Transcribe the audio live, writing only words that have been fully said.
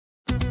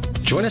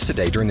Join us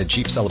today during the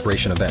Jeep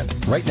Celebration event.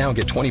 Right now,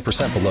 get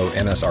 20% below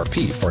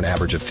MSRP for an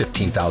average of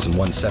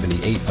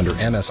 $15,178 under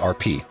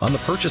MSRP on the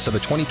purchase of a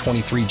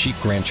 2023 Jeep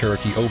Grand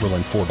Cherokee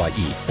Overland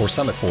 4xE or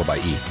Summit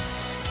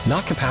 4xE.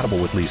 Not compatible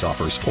with lease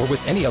offers or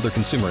with any other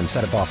consumer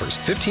incentive offers.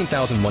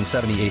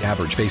 $15,178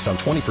 average based on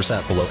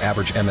 20% below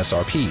average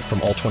MSRP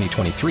from all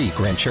 2023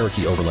 Grand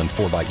Cherokee Overland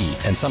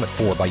 4xE and Summit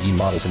 4xE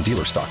models in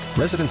dealer stock.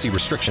 Residency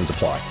restrictions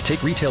apply.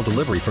 Take retail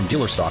delivery from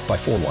dealer stock by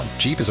 4/1.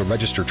 Jeep is a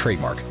registered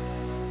trademark.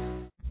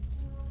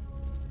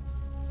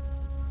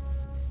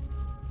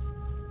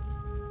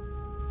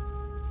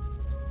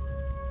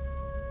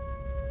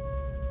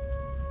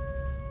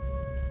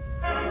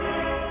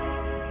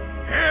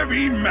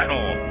 Heavy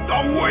metal,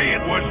 the way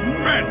it was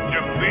meant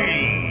to be.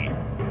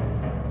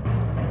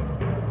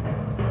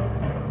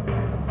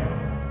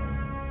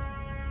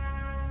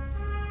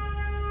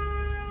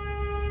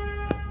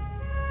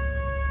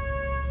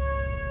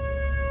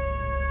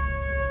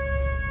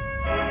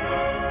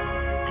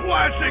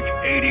 Classic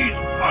 80s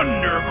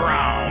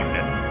underground.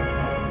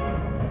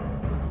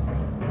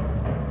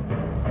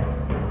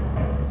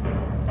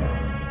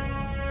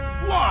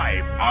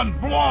 Live on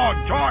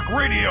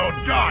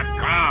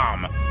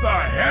blogtalkradio.com. The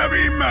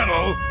Heavy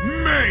Metal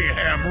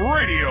Mayhem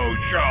Radio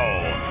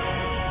Show.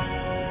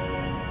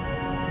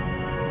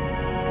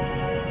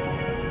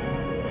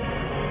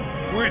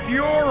 With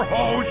your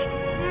host,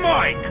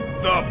 Mike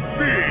the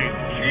Big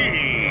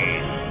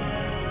Cheese.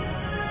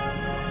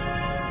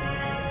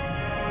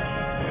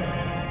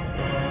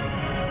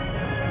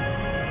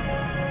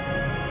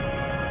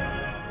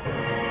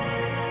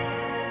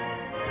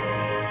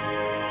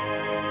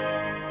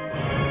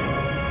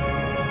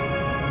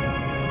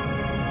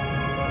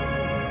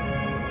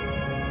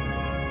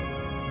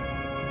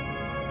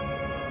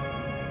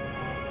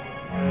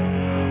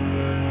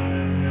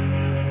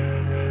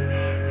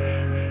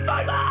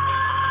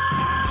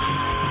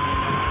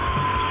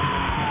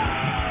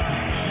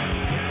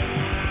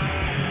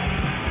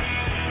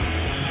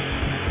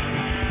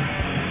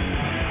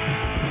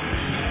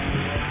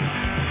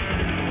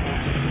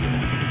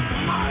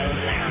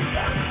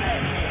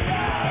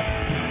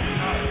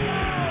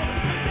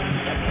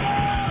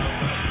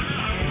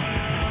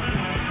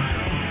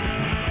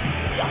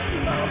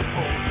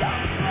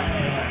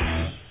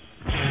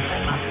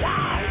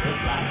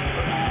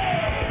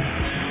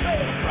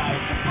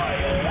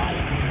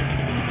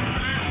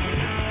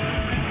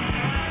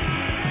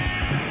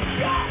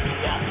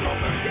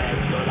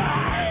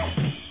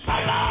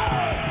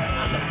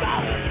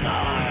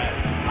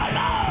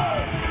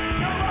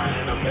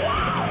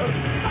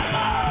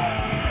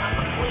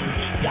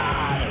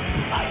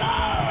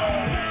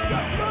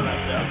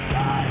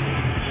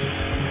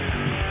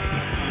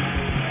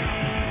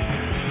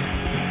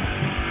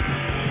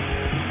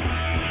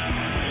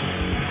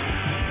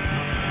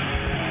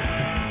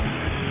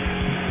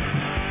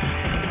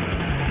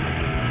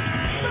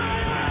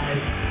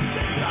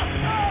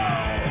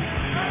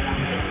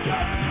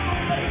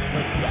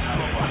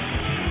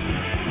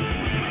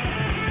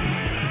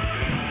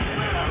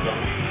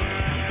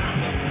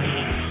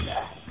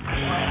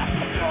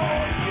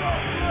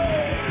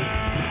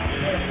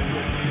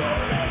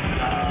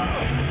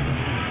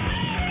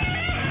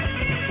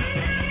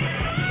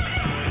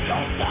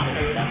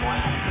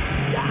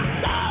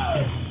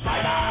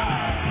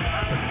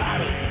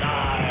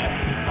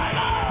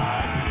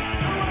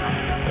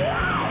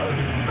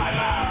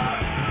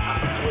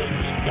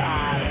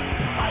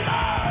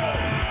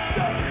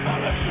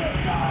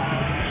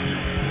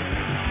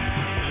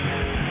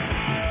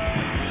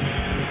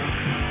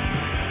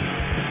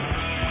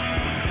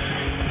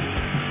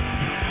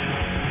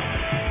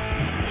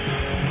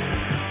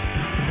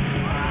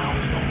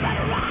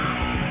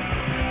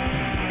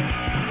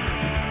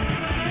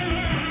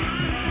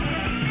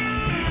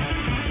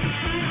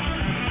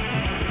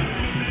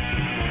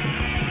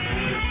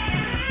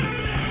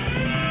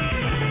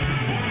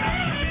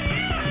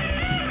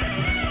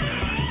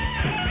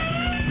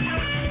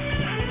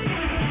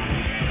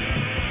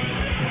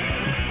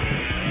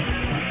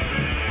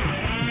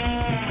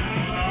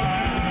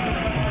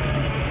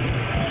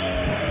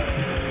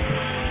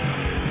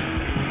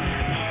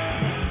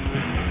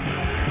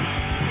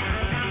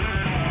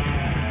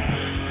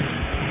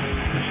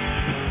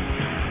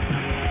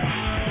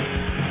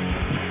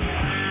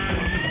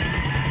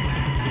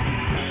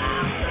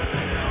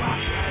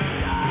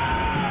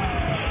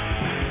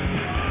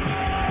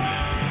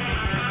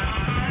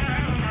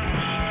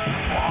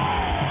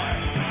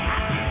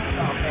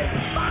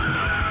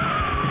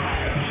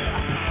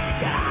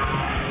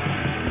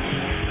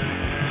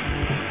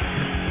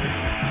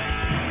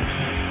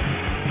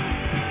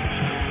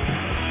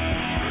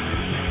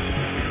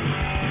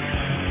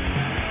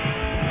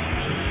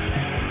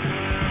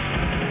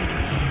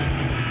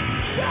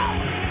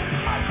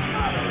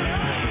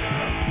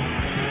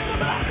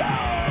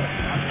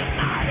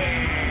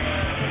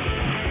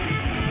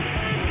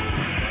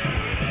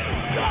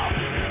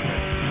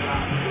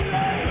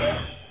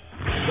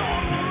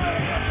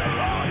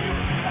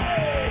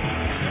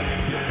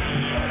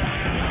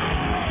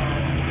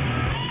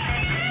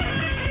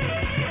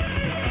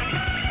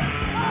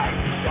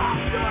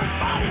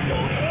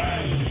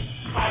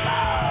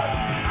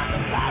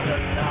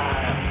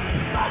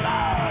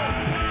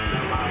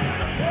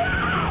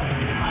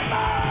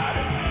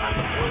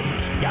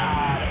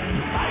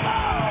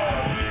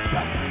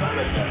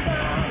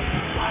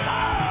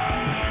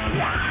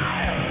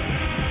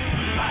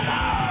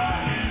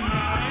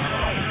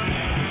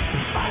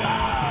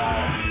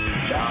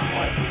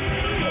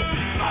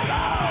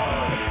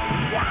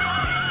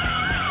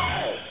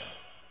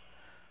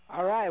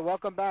 All right,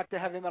 welcome back to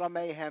Heavy Metal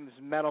Mayhem's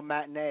Metal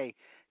Matinee.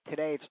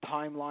 Today it's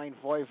Timeline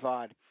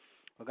Voivod.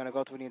 We're going to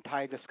go through the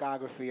entire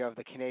discography of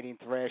the Canadian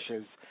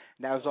Thrashers.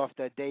 And that was off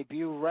their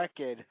debut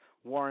record,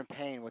 War and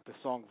Pain, with the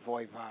song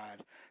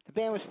Voivod. The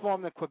band was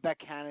formed in Quebec,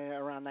 Canada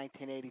around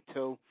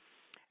 1982.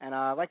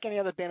 And like any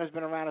other band who's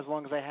been around as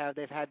long as they have,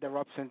 they've had their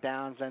ups and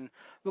downs. And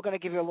we're going to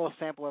give you a little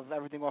sample of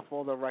everything off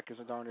all their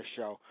records during the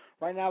show.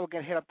 Right now we're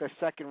going to hit up their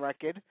second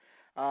record.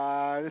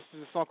 This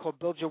is a song called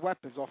Build Your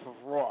Weapons off of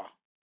Raw.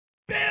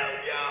 Build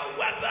your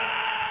weapons!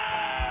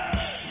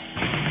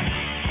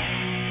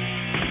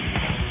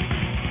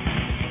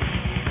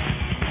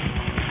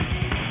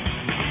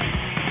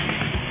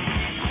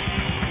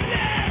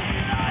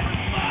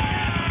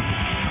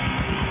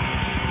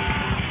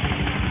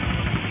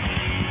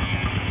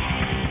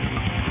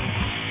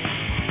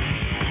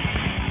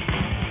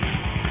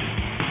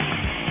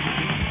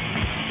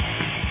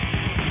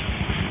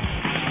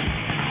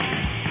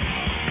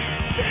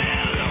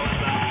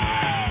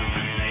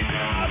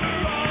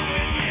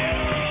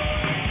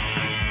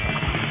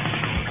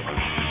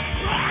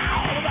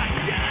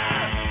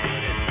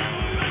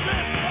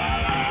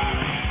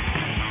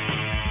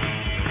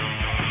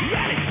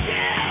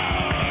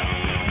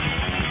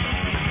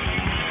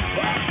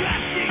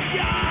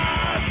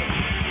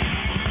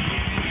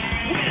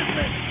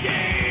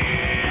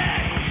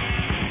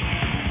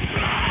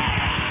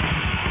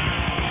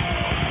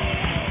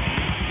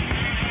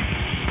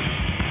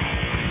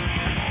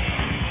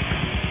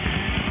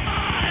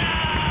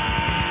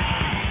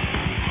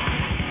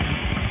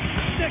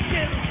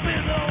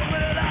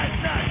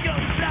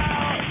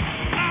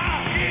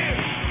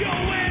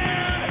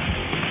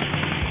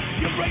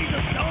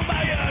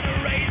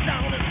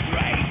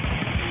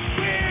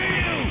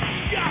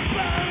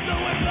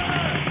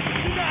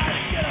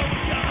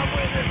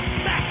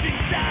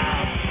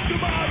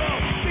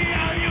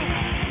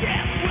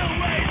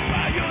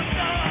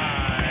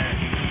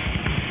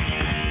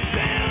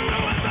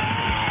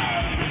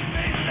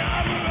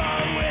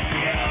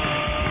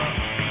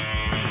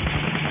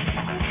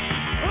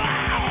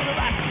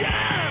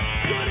 Yeah!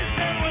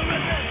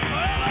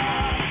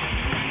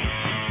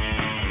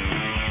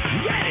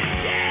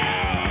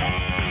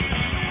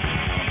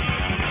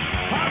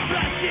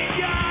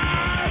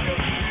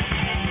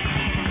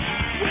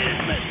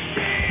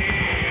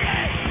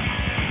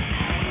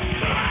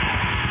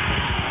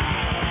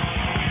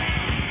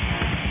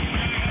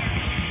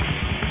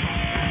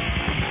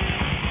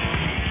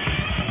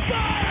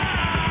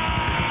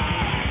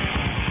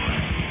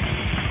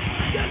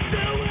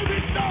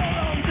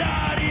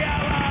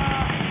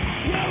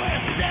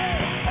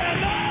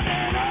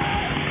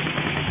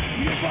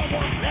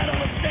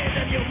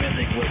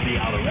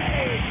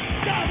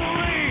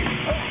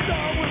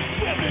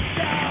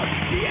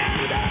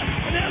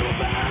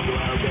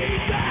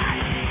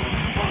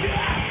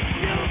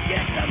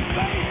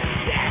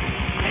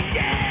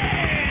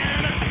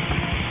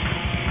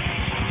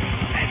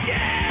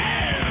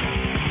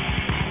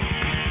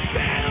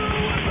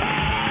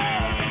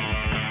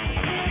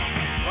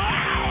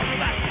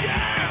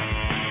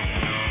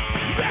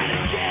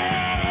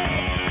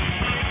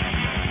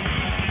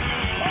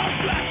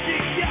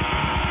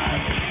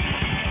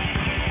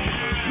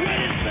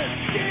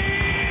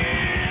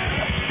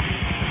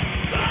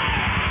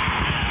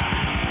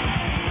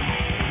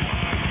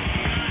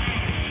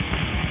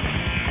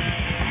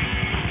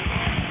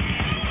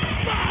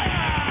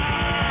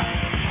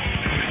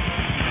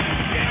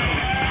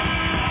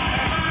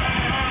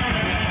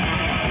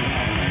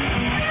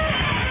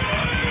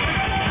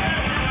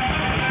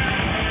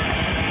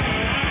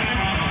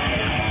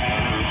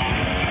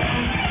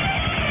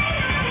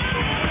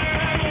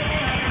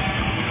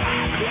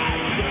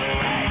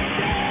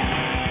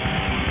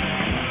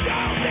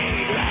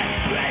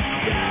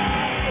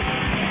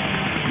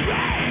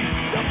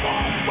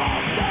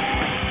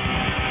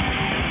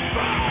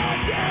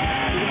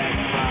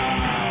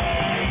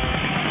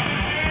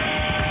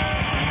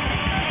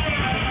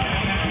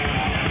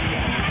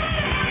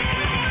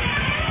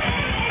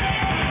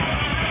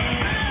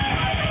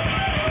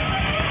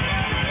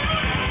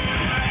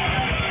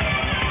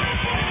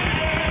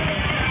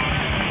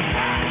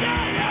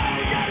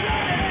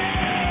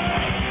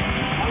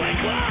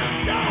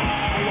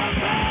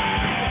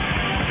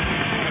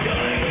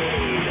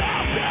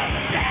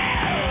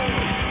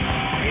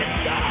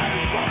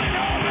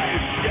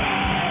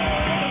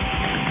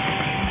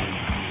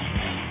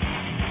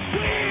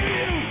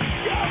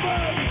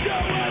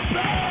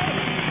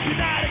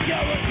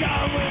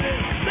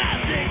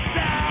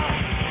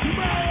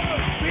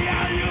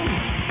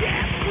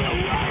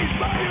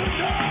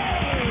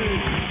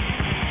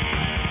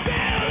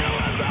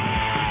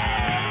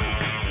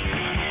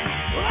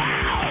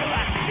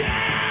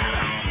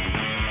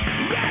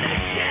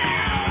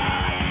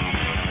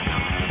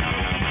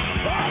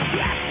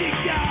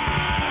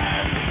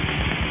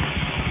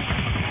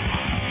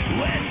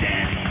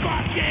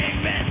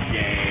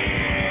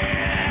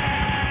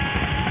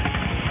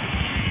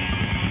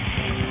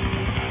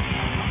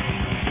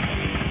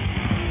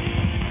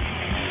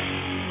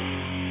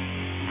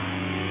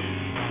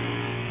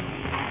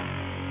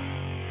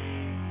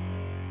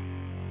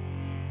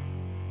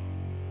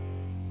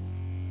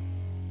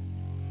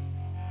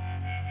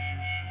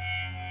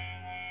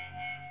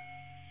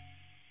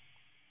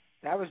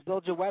 That was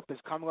Build Your Weapons,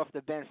 coming off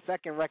the band's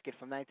second record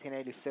from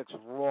 1986,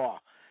 Raw.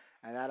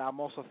 And that album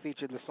also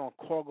featured the song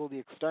Korgle the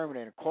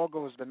Exterminator.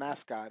 Korgle was the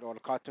mascot or the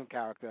cartoon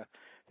character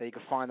that you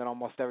could find on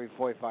almost every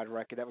Voivod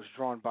record that was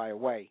drawn by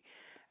Away.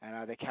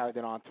 And they carried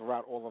it on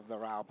throughout all of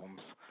their albums.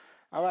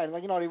 All right, the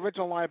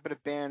original lineup of the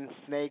band,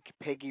 Snake,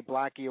 Piggy,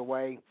 Blackie,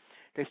 Away,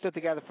 they stood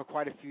together for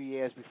quite a few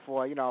years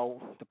before,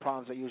 the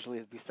problems that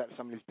usually beset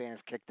some of these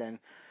bands kicked in.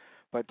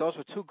 But those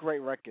were two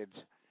great records,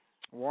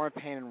 War and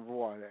Pain and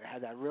Raw. It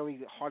had that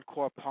really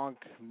hardcore punk,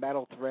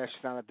 metal, thrash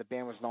sound that the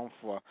band was known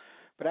for.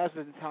 But as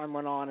the time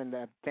went on and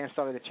the band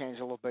started to change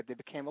a little bit, they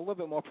became a little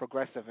bit more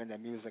progressive in their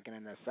music and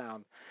in their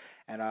sound.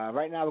 And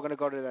right now we're going to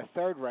go to their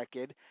third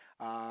record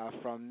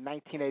from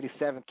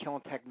 1987,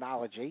 Killing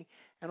Technology.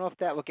 And off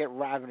that we'll get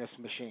Ravenous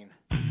Machine.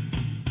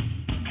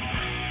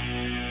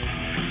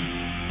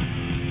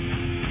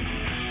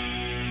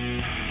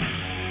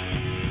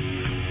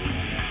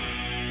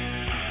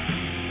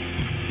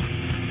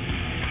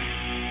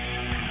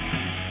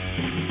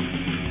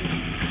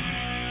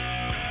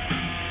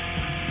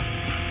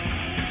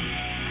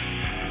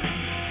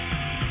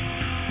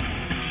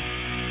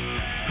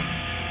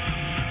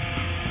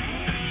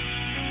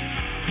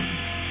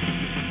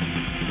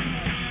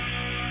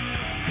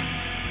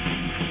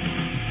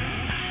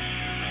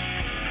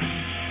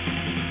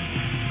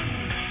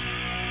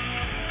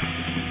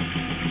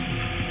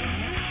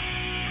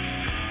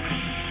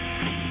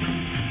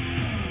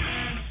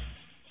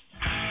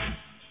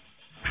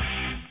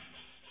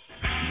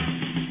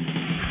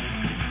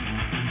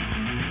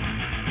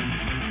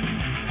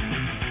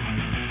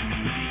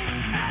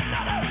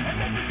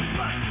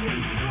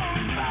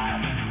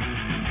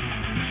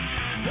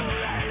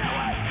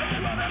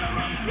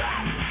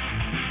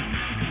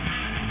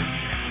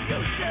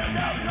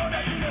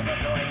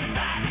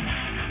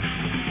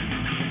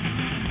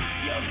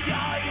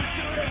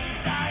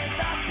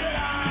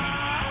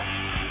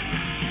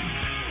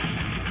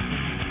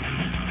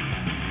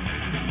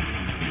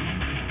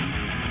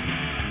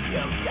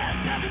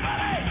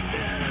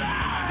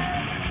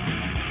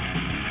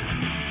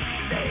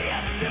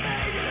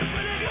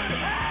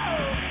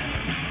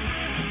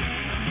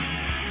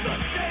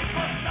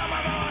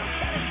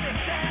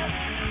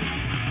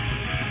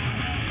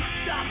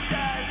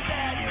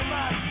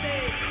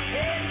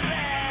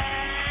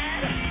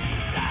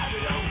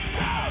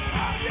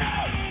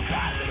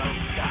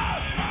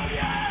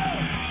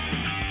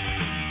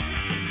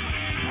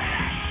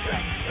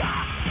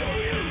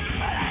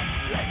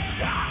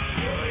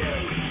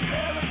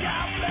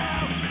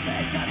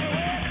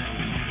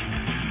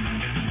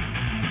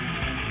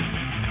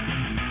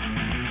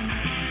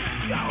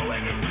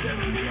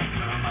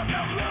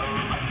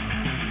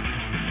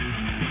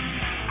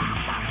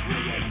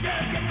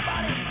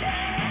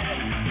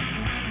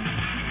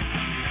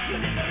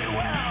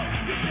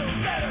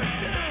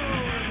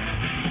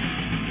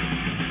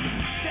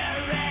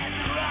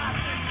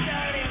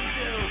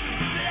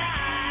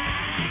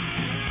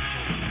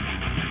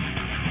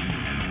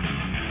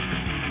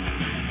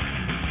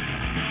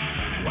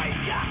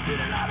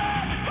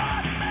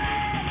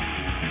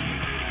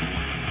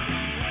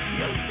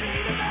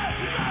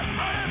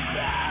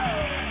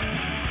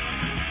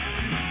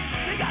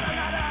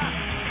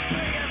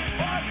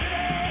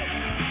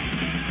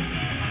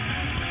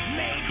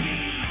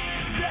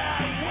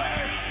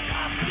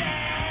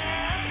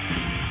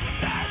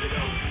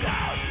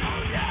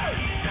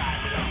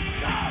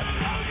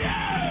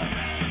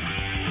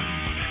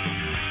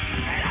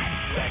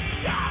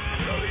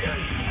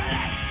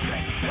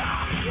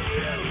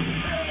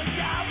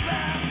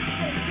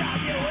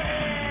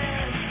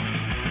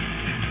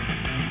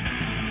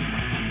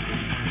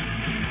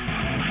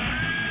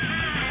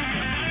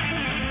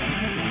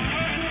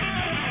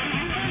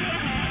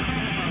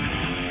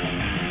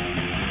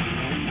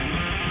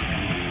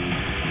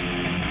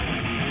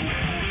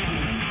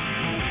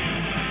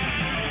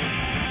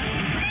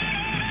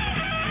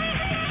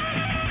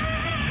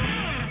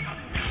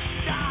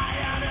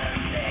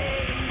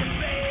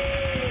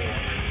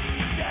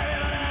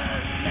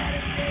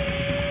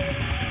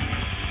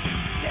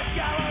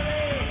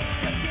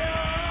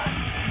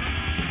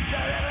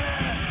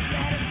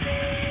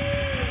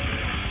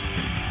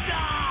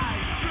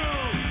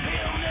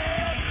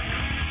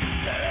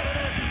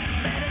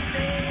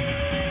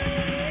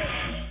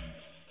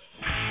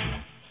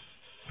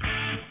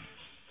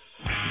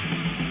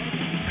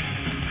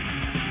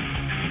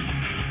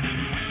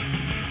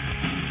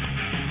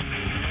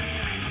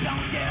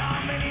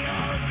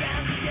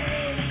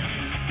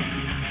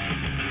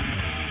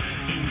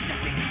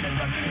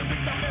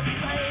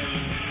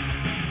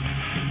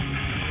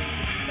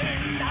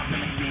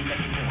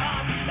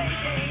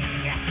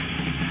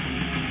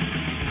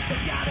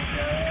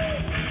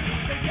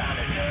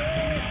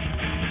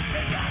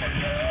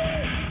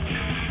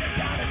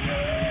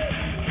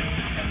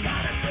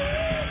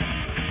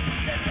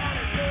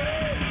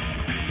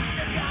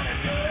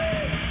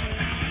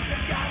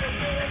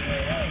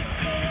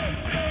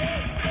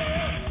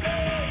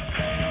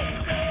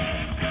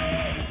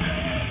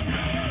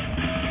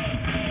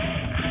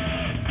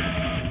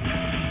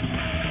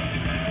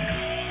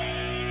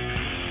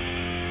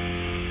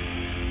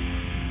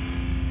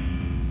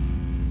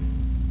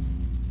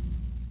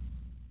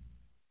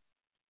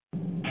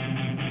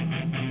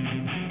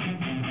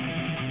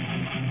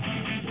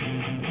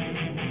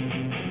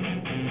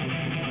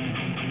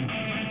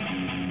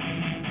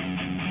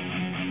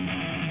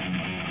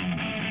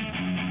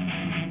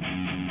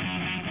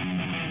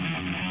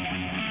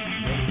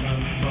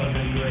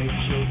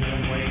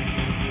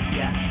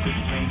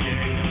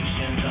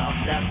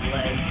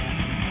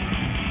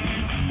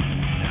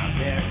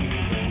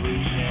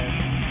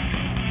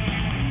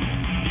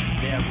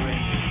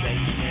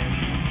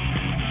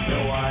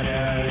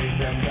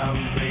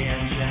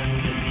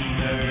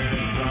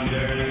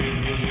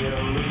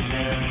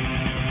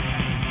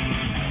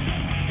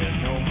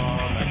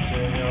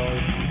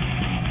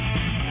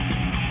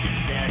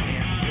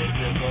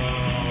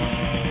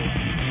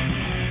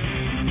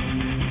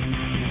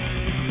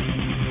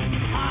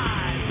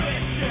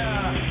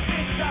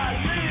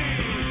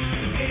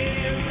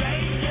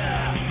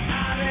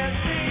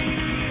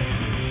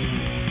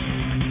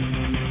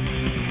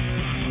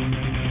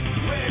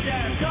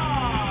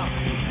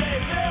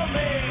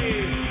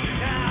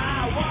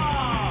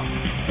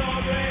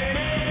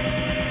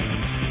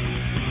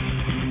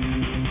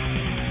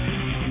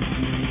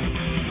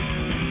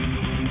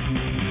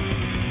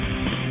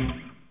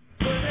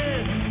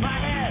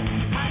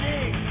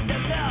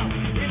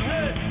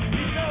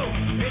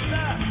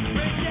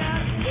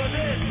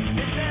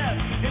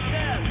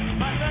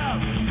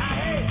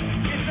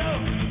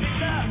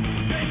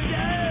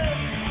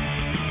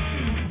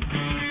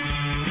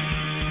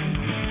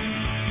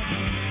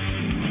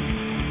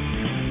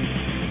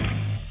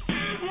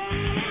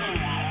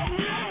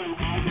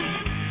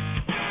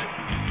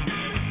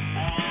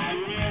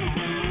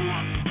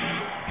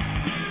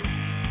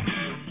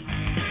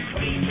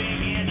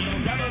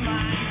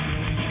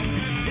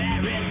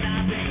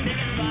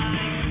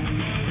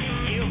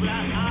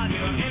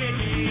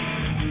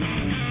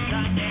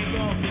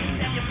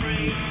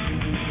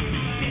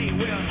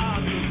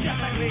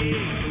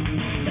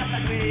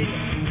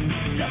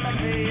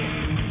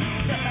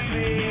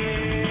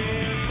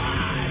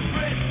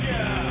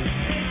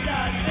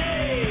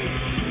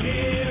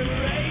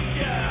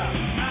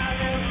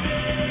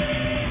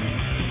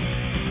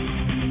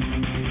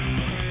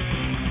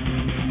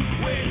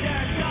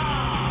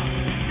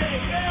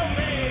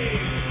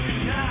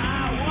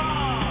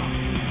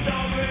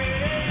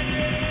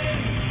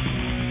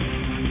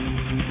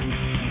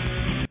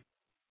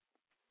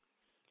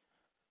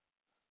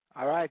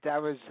 All right,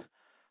 that was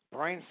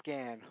Brain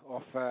Scan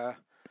off the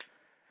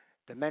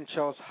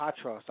Menschel's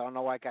Hatros. I don't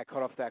know why I got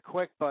cut off that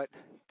quick, but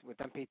with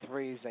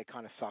MP3s, they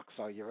kind of suck,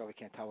 so you really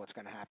can't tell what's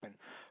going to happen.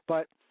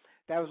 But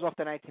that was off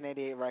the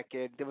 1988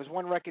 record. There was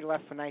one record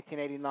left for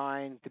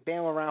 1989. The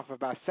band were around for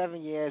about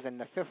 7 years, and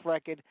the fifth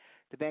record,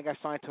 the band got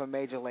signed to a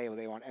major label.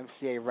 They were on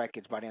MCA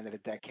Records by the end of the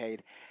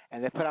decade,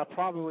 and they put out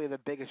probably the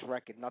biggest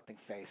record, Nothing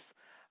Face.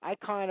 I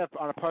kind of,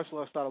 on a personal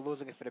level, started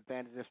losing it for the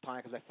band at this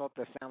time because I felt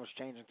the sound was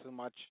changing too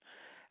much.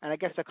 And I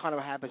guess that kind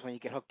of happens when you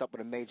get hooked up with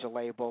a major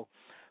label.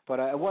 But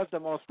it was the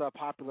most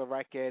popular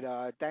record,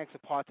 thanks in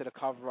part to the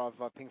cover of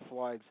Pink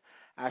Floyd's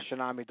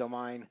Astronomy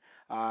Domain. It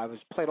was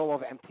played all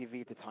over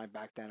MTV at the time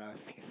back then.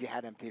 If you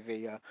had MTV,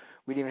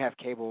 we didn't even have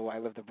cable. I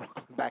lived in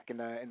Brooklyn back in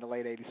the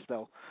late 80s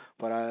still.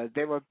 But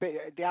they were big,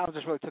 the album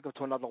just really took them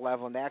to another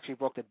level, and they actually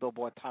broke the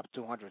Billboard Top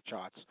 200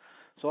 charts.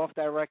 So off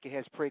that record,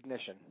 here's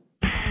Pre-Ignition.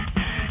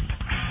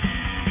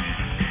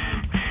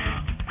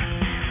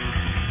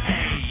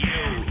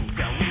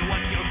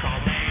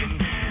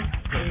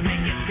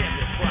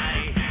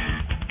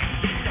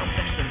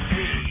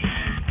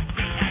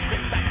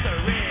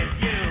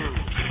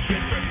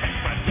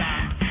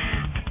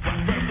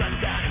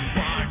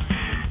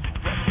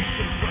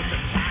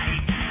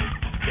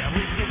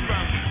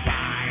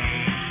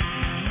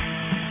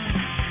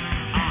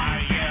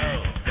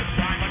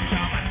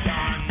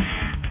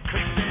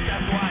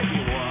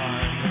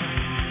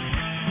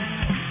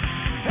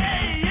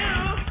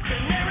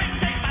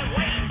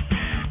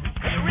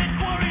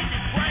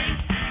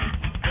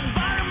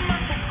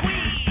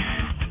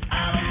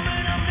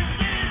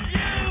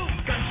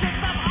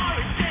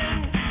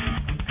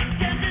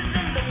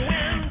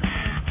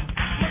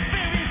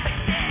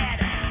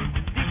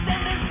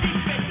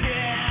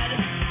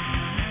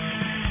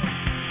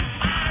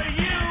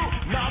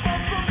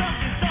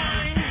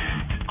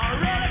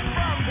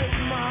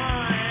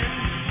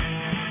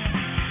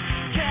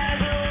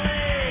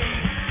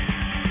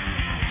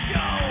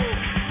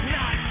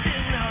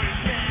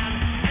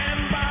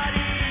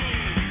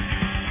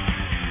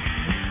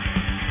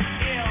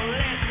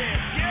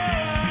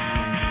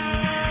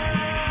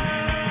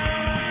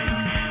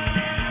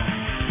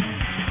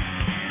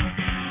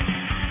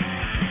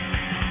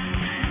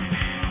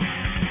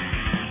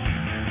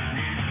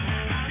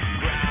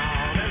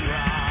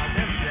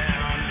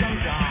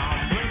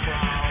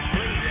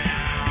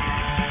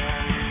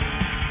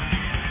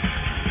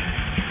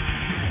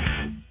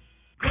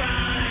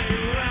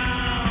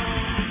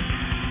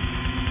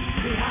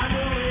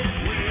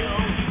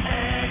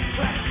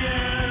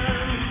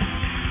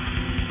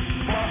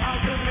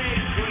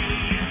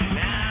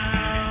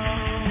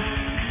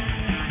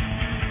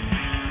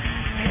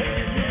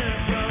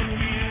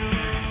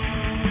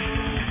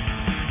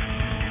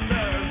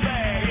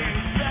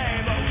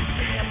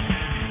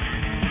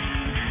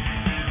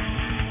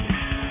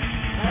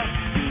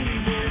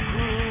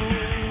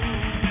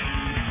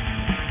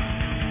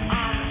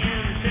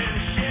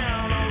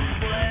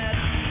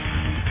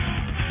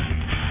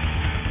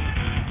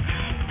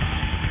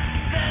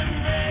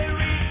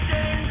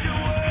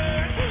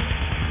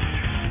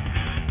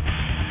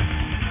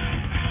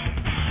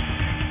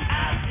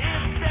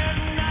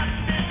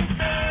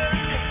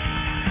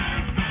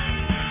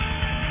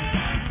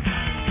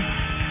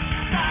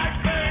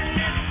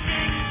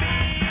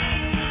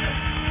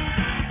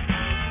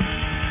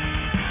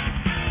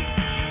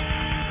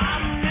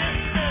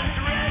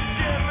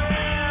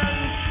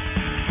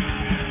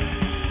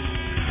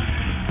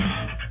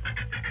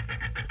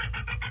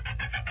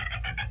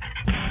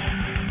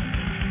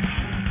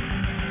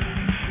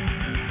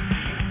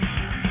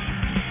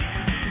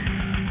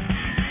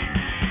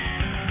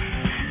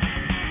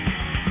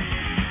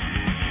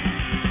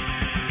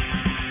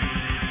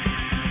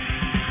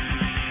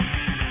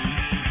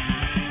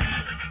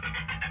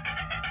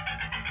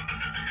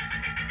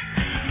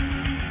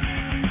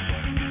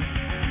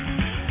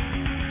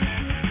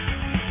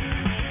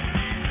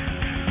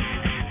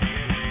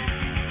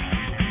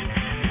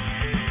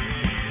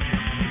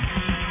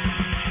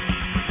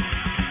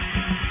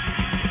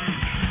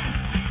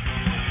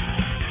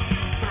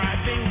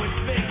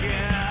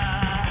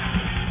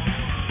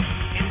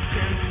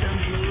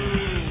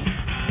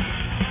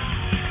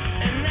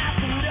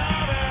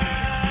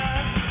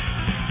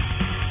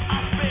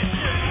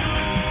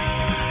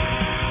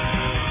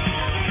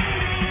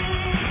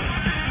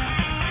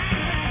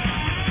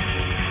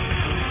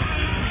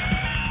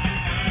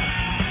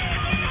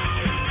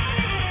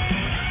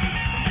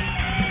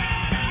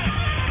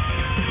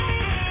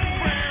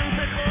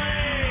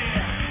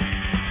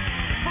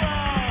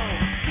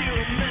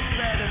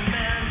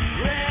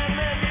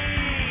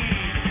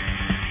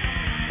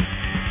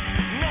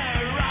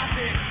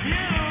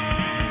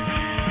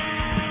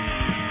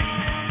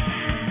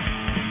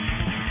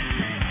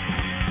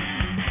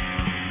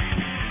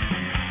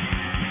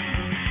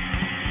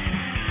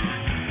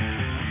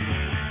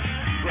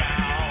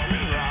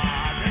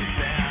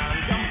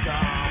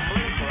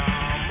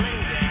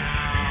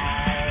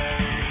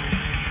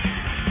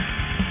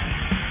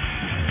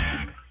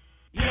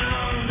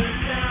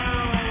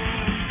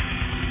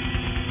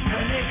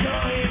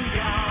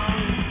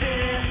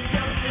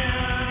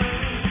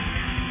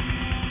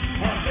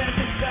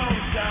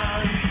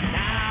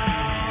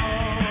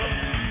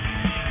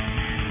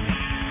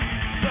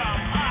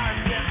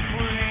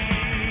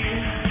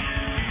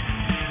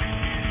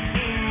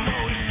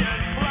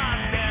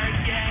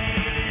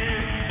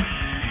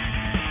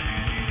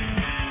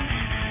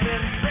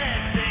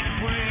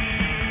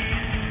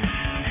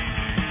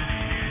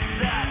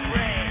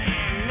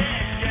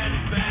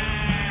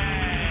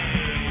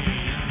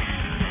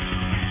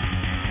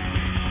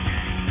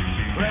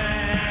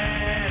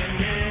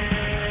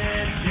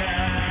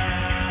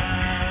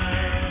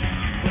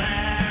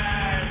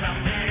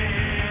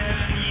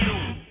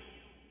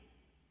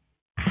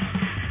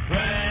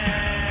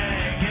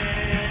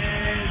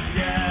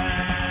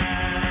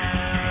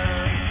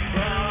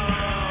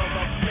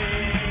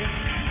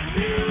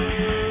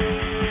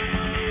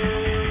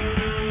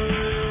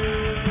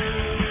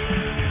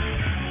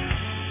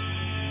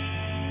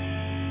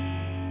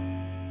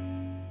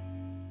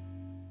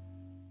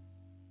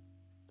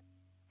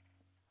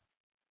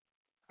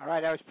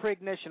 Yeah, it was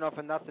pre-ignition off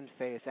of Nothing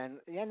Face. And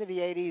at the end of the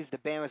 80s, the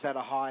band was at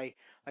a high.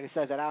 Like I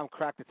said, that album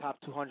cracked the top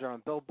 200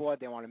 on Billboard.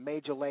 They were on a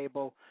major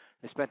label.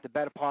 They spent the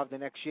better part of the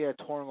next year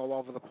touring all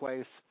over the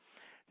place.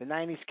 The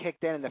 90s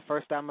kicked in, and the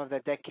first album of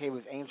that decade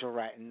was Angel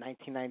Rat in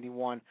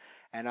 1991.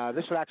 And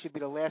this would actually be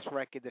the last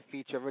record to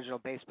feature original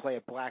bass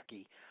player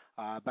Blackie.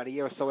 About a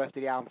year or so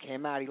after the album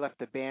came out, he left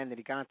the band, and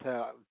he got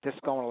into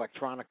disco and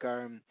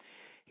electronica, and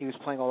he was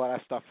playing all of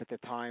that stuff at the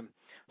time.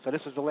 So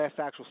this was the last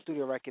actual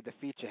studio record to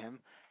feature him.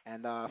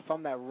 And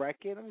from that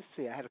record, let me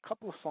see, I had a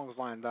couple of songs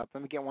lined up.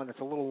 Let me get one that's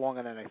a little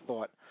longer than I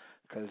thought,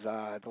 because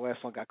the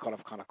last one got cut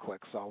off kind of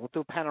quick. So we'll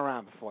do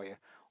Panorama for you,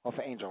 off of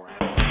Angel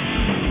Rat.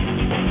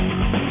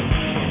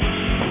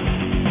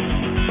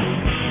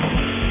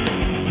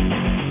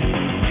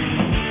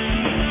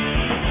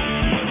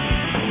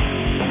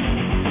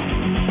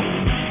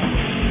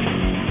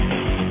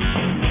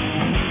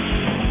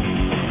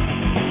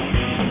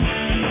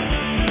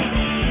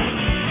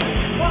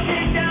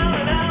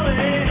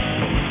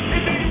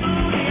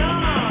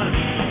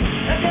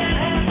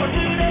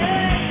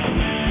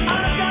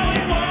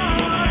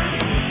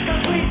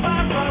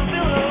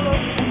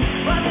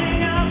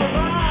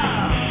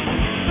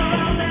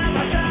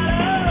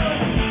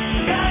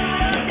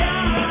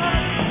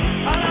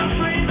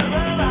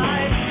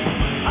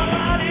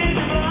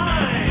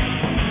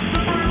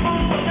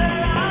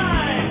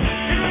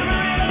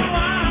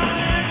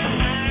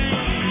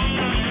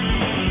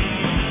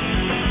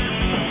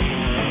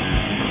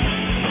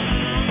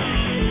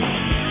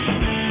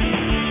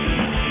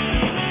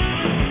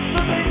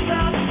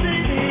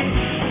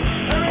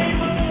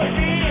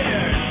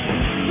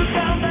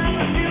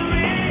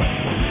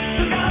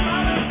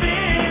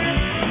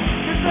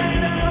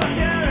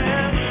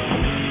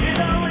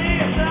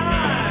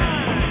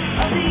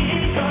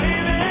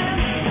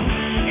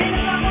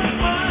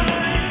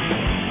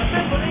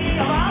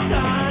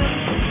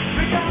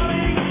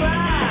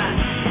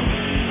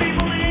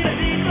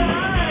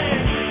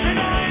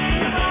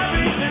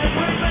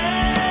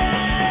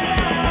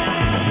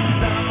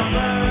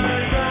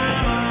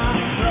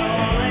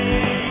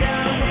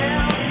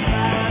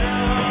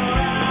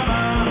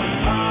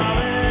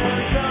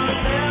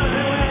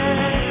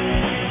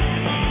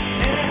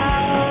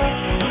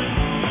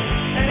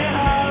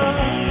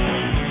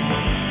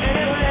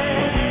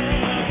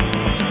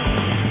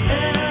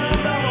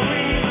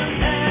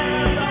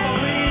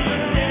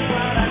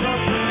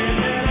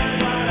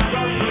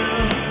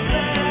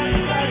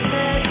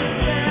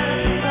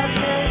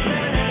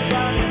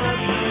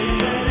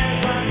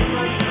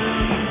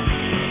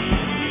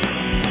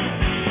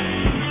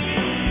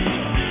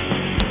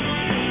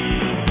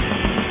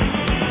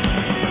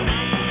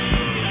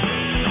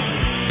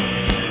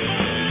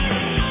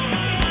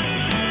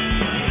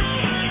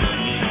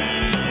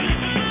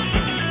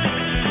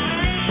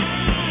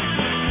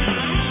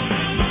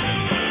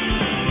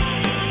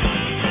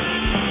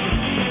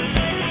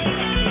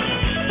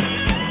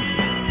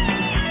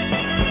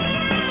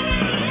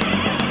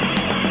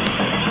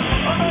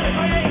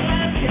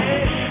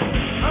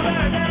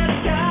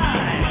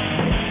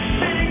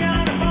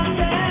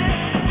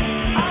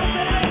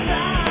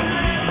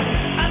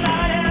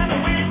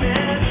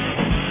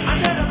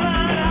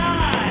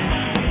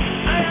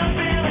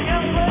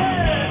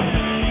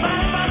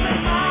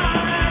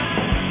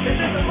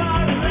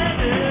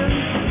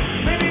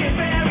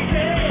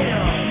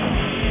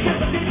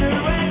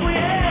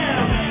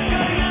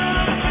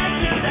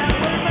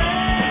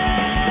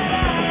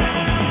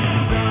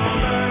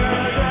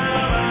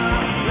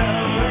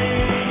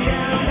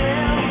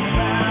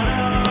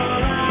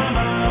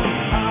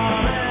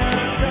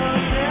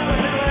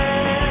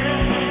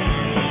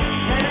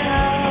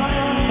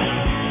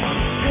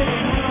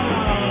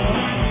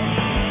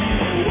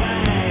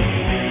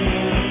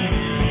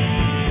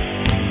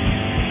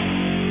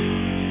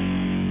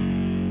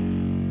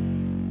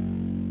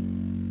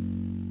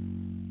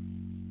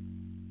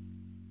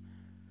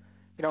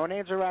 You know, when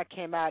Angel Rat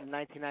came out in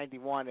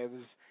 1991,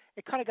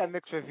 it kind of got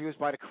mixed reviews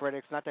by the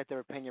critics. Not that their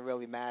opinion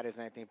really matters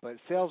or anything, but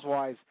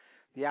sales-wise,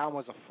 the album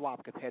was a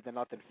flop compared to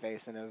Nothing Face,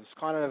 and it was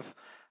kind of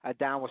a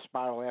downward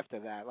spiral after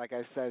that. Like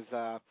I says,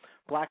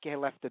 Blackie had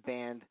left the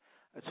band.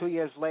 2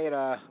 years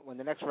later, when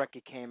the next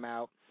record came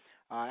out,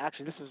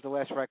 actually this was the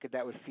last record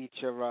that would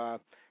feature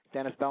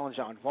Dennis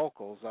Bellinger on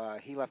vocals.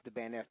 He left the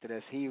band after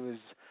this. He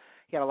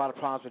had a lot of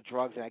problems with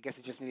drugs, and I guess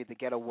he just needed to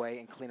get away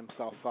and clean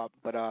himself up.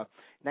 But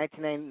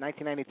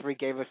 1993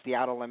 gave us The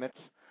Outer Limits,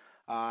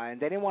 and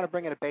they didn't want to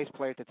bring in a bass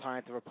player at the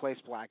time to replace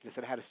Blackie,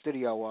 so they had a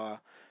studio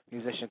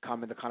musician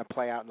come in to kind of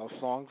play out in those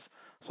songs.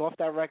 So off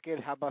that record,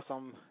 how about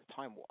some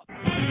Time Warp?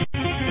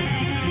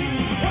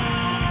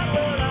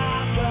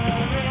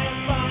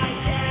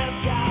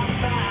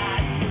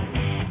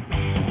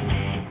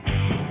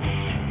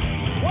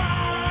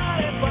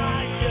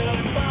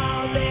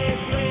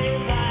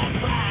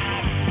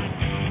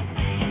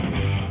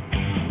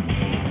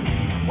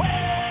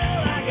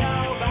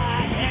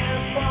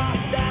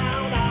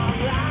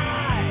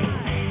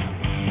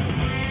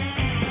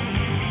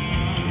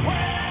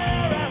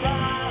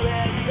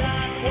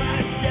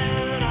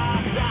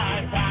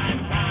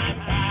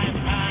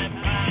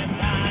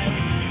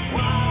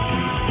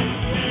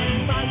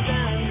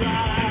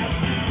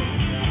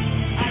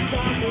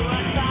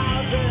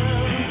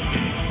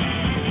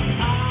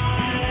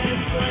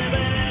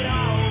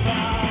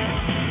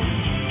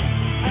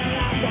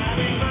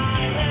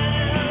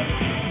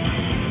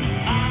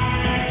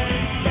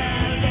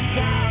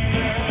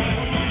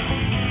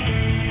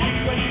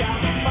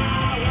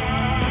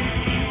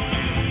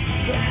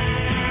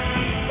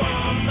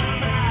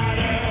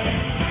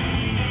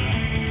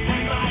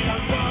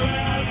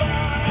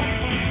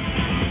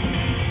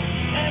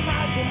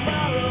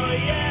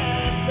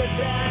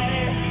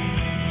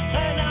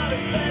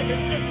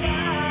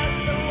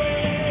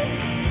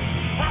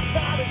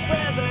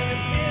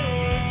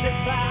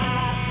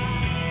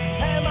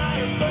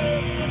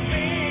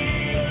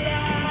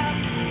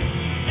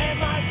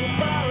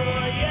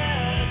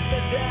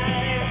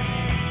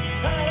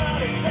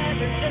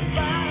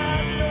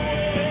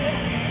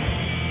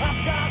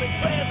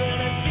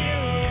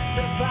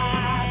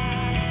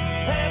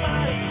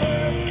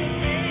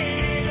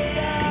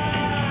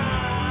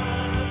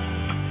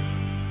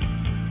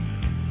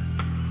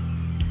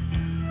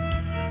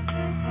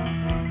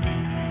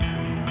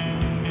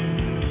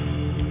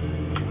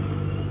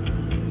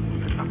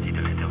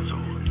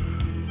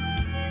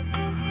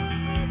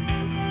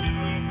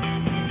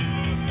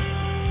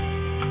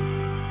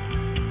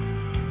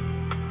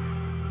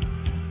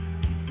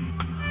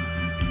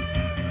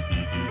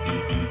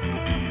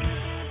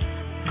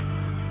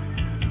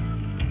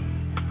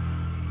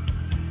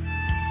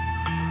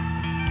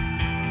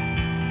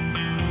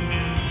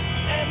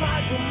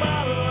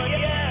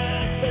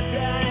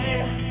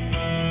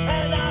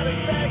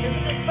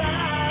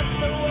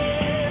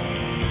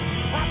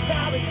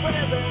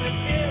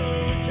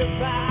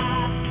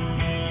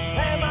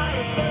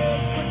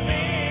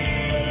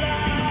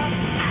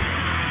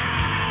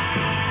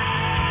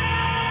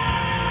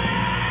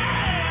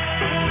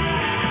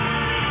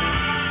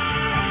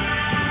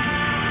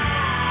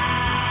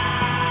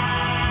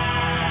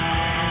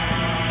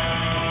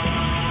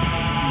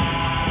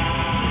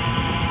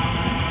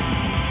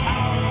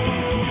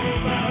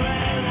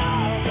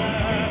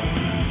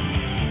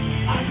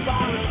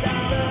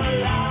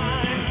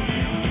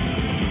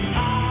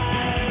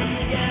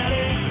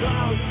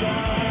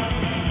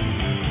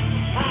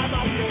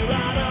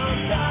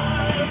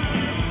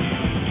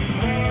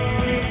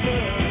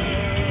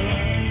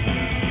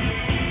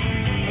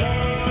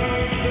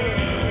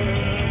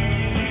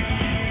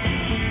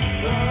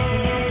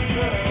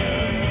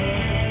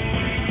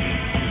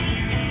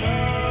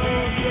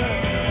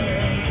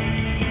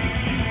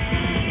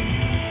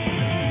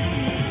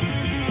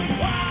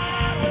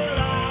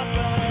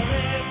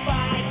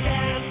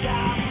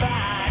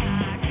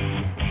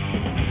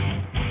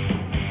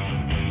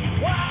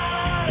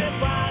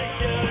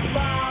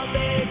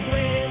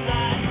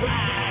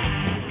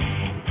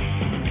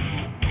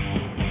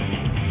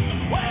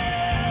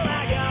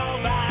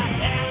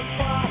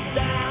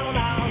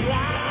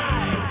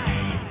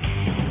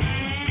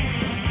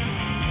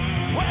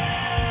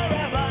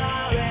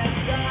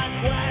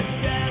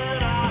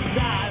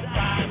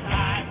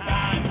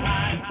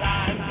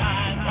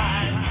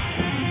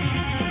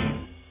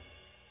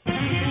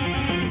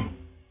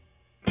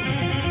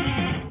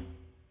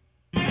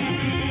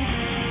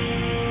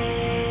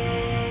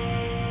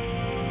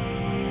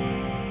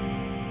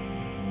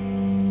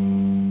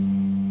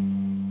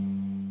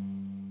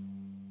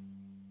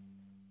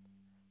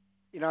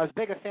 as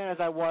big a fan as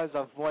I was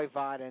of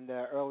Voivod in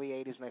the early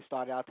 80s when they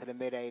started out to the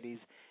mid 80s,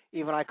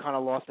 even I kind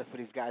of lost it for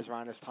these guys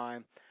around this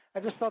time. I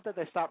just felt that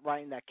they stopped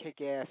writing that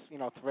kick-ass,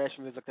 thrash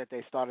music that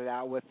they started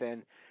out with,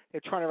 and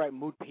they're trying to write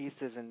mood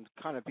pieces and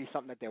kind of be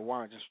something that they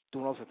weren't, just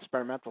doing all this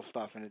experimental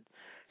stuff, and it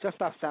just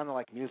stopped sounding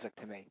like music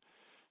to me.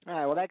 All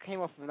right, well, that came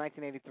off of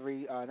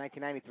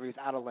 1993's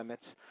Outer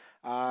Limits.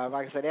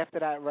 Like I said, after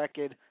that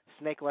record,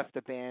 Snake left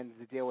the band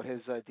to deal with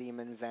his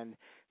demons, and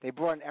they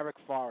brought in Eric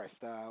Forrest,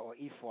 or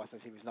E-Force as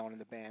he was known in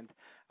the band.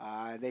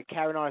 They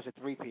carried on as a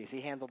three-piece.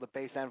 He handled the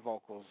bass and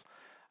vocals.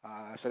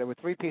 So they were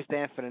three-piece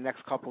band for the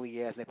next couple of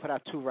years. They put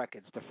out 2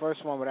 records. The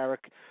first one with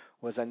Eric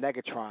was a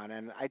Negatron,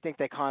 and I think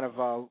they kind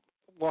of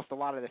lost a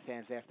lot of the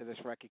fans after this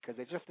record because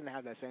they just didn't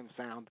have that same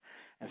sound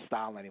and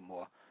style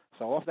anymore.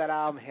 So off that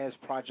album, here's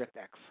Project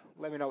X.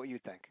 Let me know what you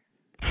think.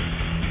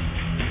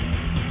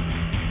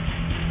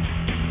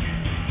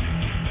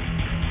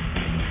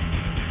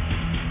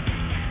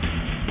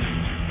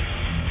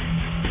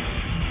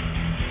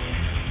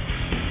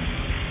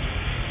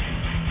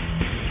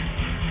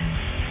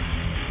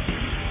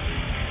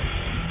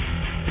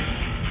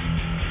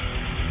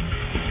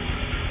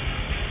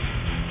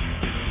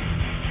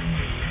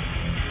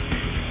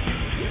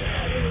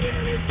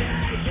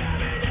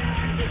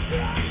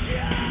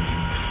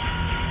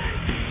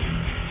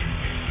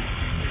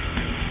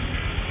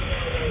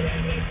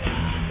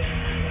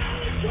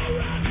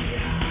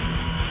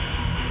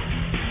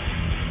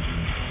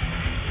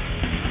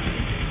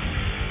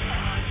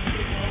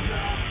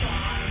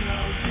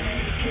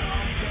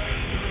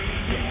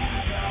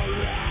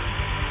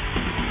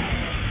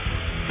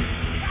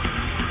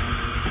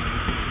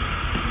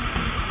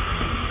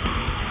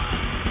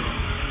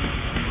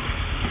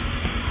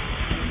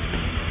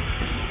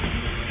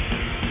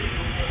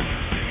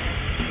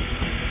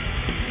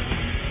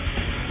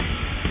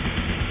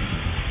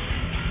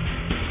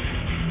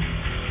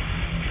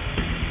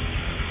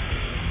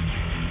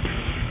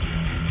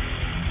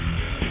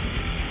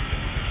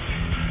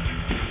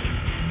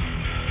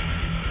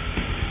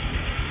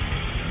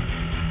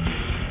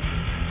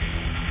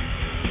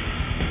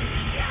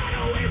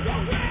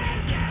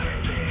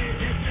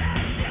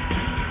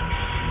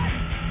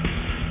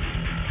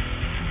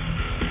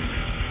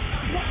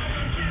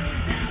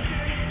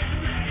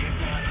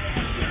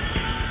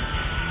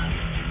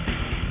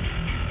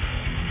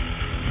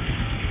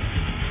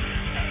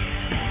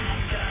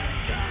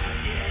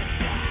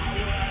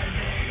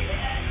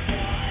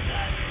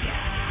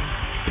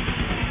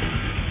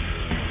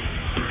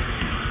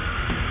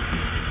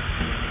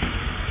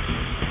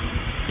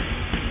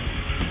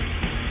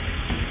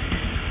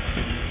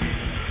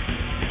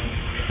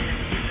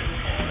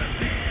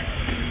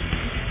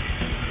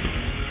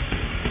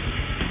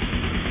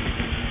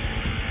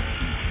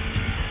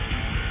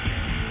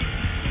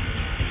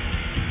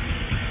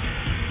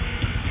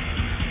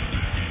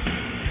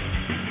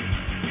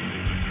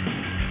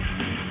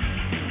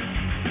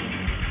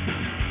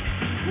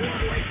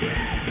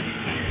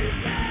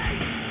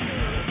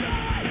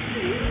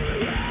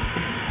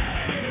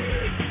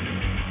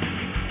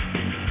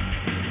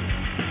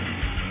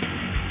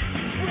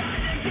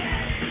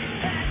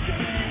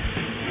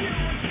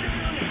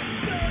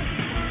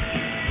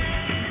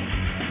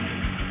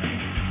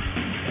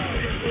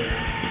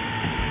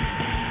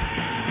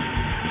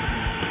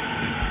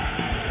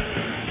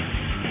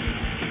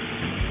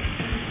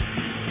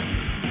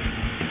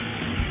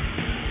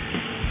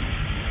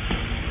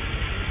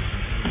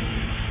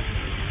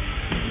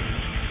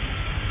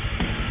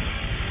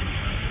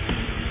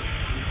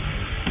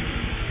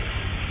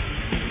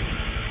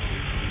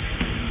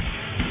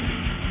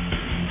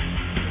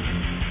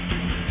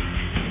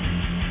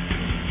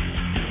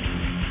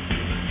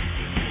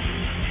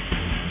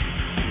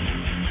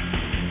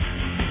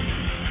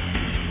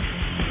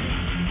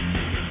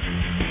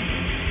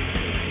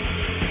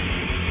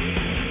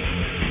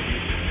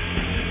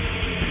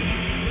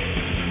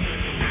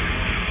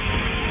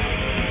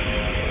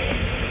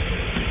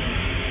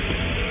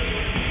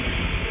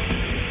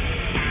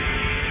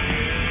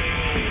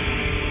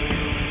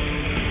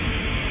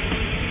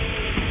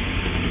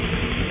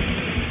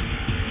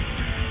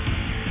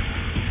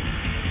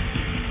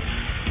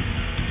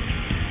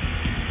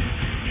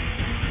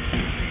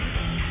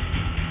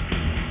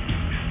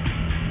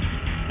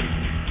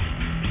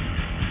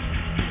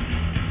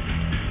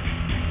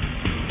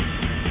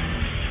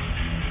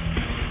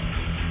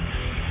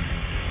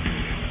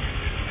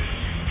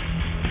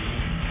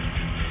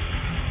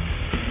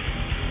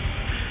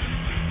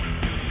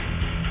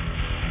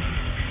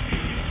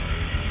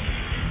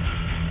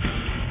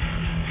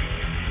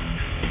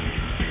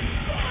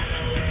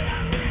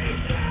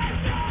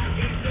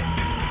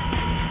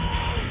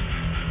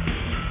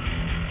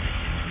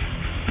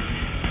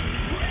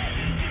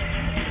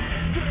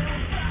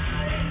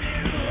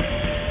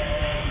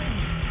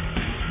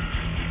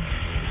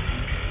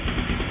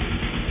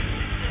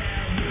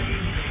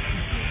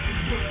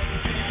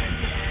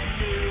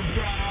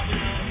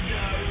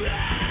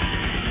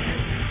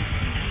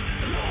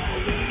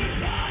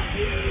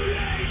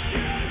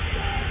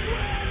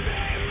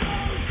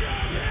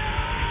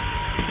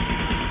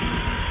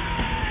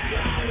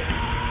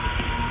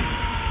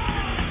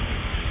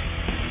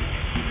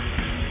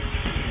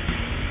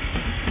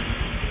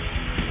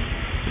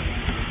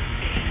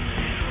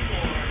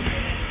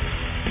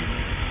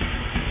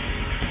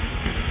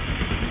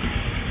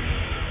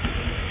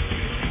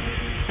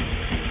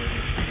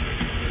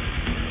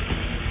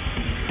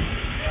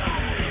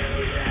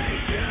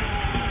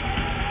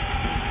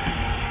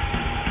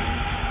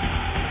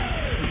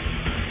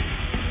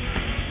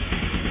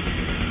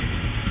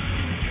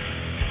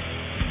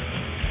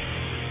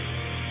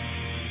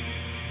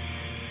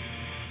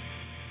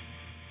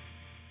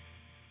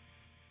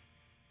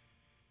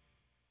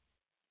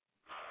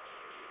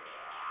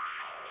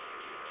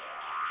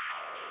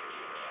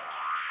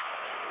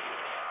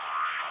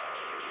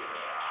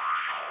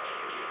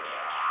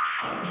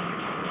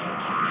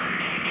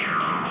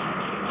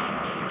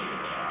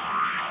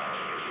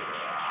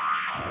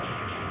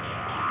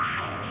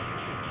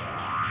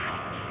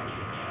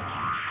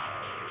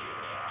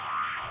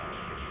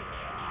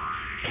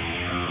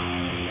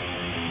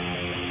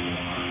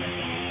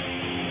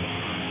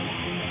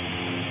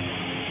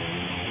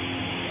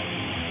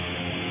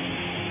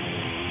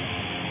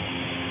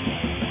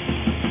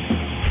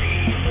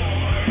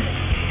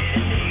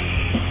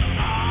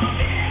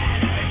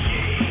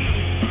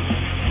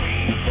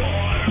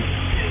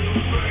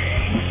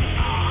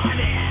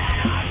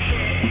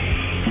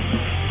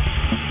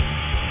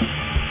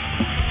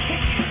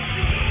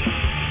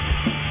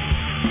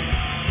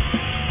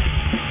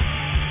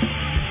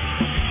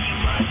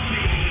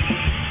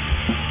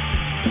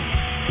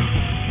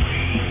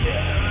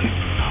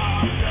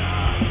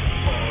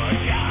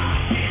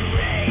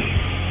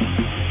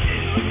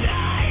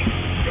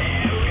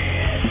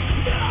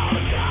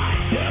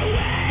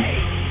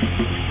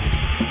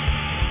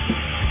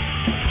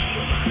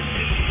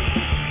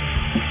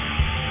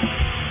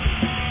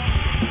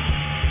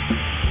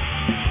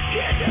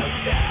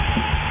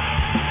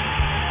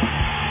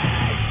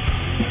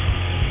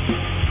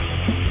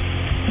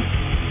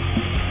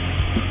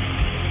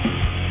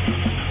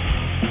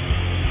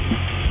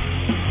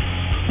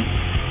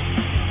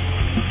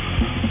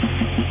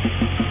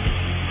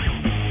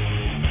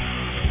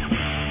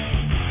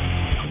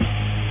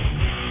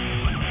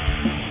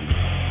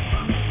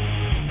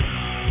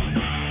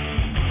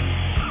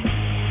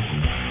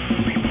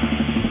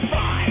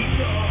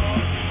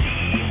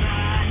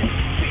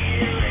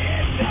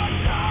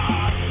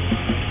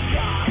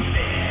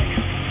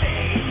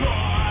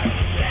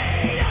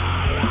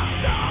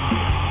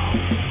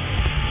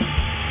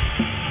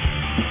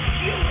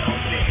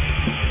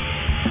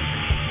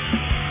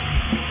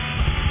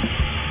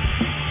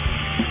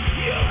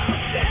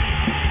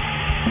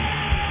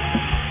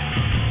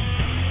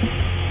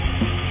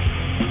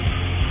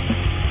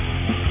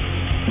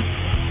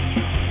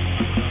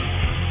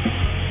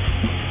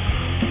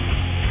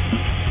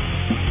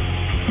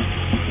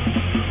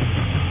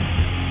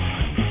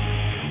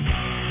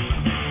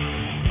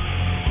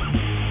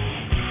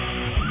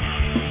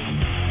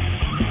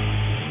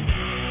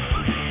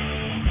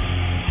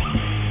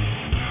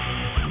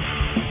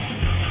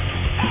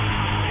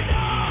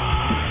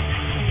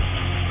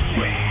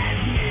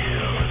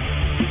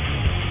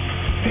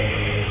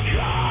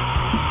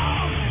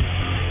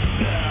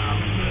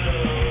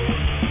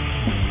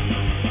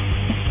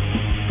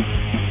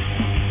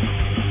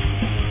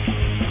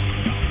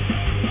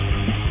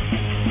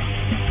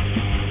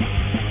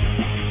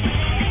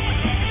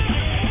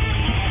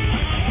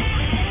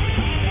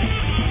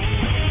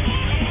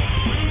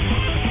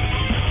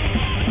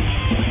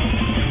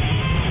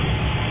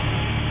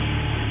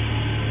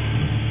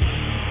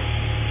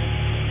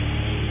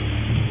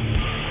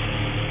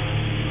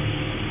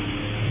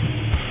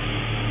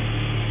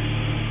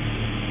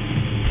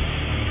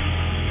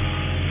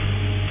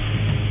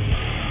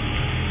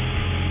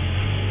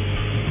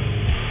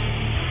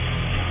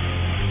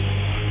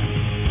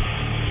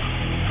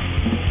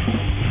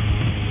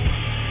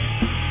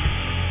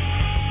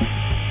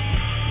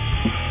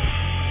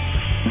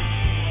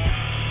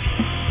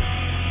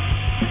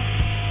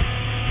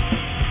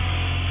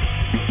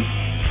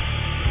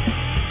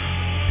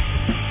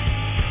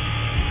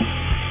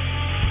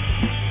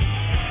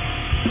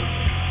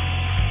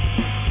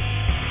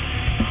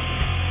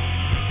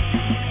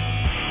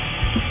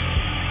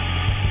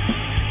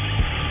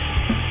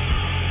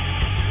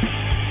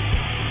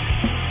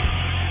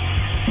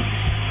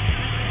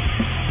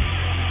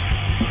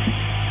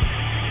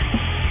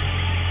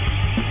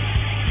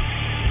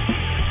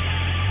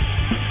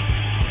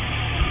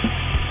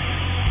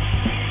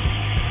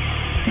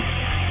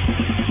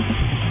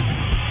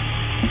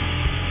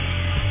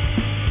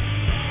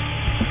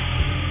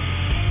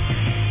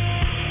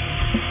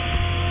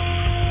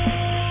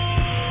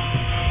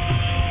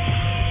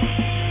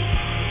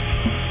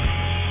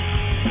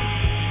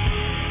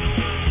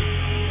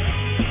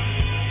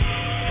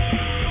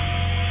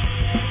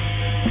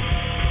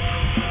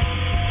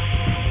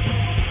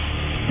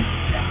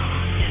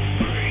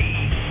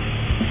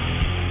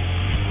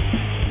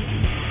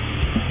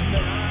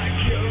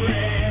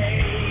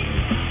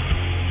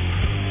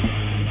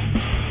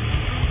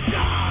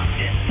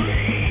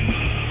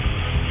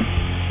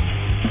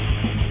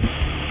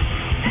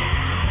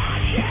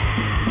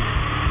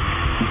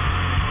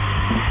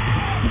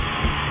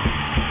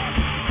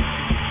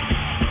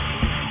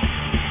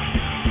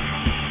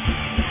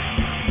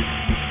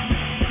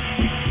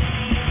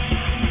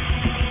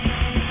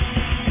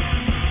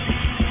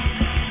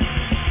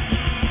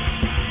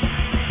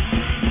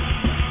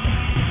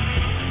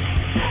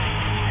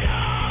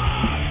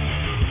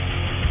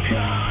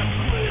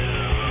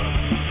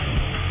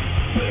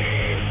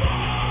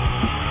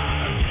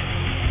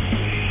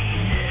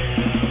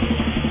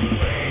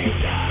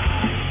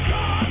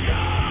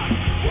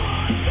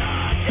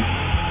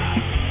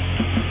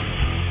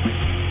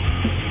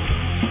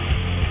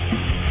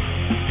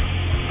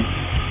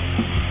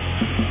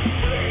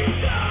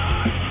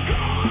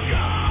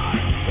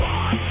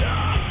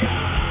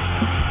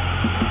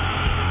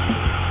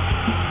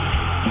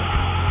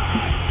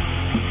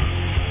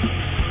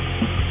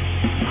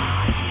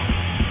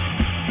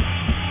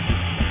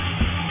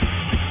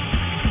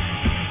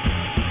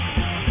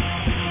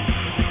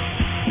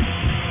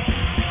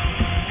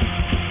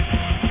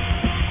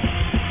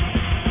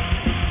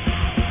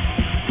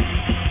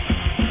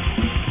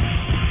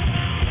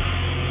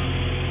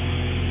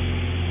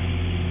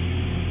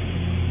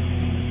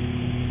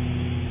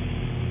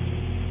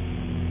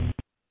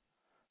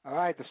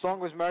 right. The song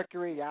was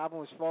Mercury. The album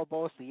was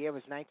Phobos. The year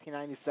was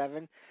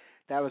 1997.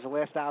 That was the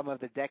last album of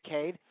the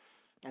decade,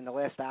 and the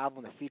last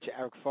album to feature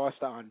Eric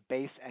Foster on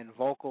bass and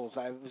vocals.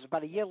 It was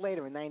about a year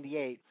later, in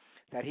 '98,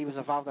 that he was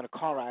involved in a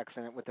car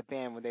accident with the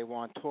band when they were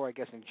on tour, I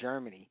guess, in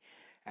Germany.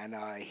 And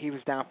he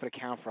was down for the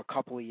count for a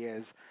couple of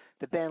years.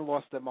 The band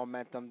lost their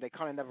momentum. They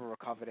kind of never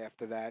recovered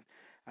after that.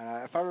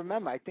 If I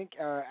remember, I think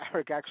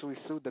Eric actually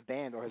sued the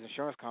band, or his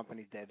insurance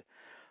company did,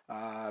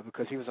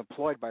 because he was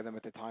employed by them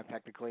at the time,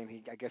 technically, and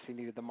I guess he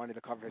needed the money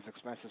to cover his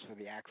expenses for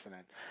the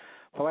accident.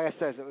 But like I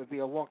said, it would be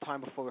a long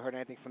time before we heard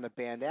anything from the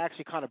band. They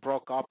actually kind of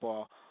broke up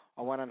or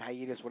went on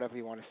hiatus, whatever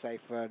you want to say,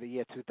 for the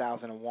year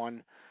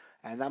 2001,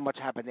 and not much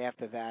happened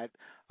after that.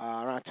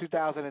 Around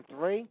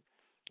 2003,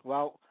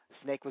 well,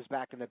 Snake was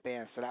back in the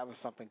band, so that was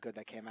something good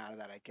that came out of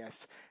that, I guess.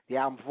 The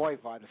album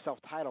Voivod, the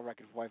self-titled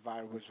record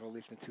Voivod, was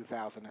released in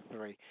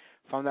 2003.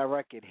 From that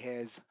record,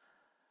 here's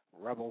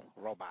Rebel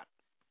Robot.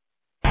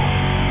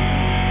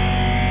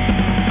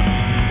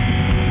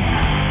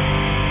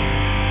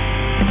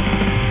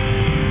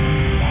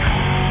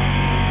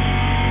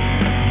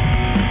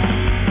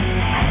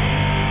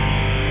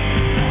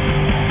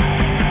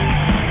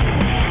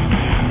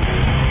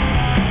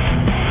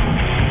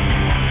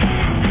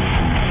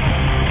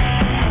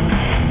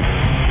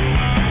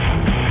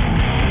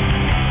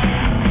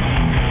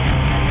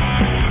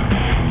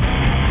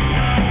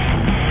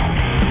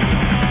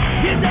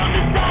 You don't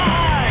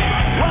decide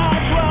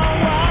what's wrong.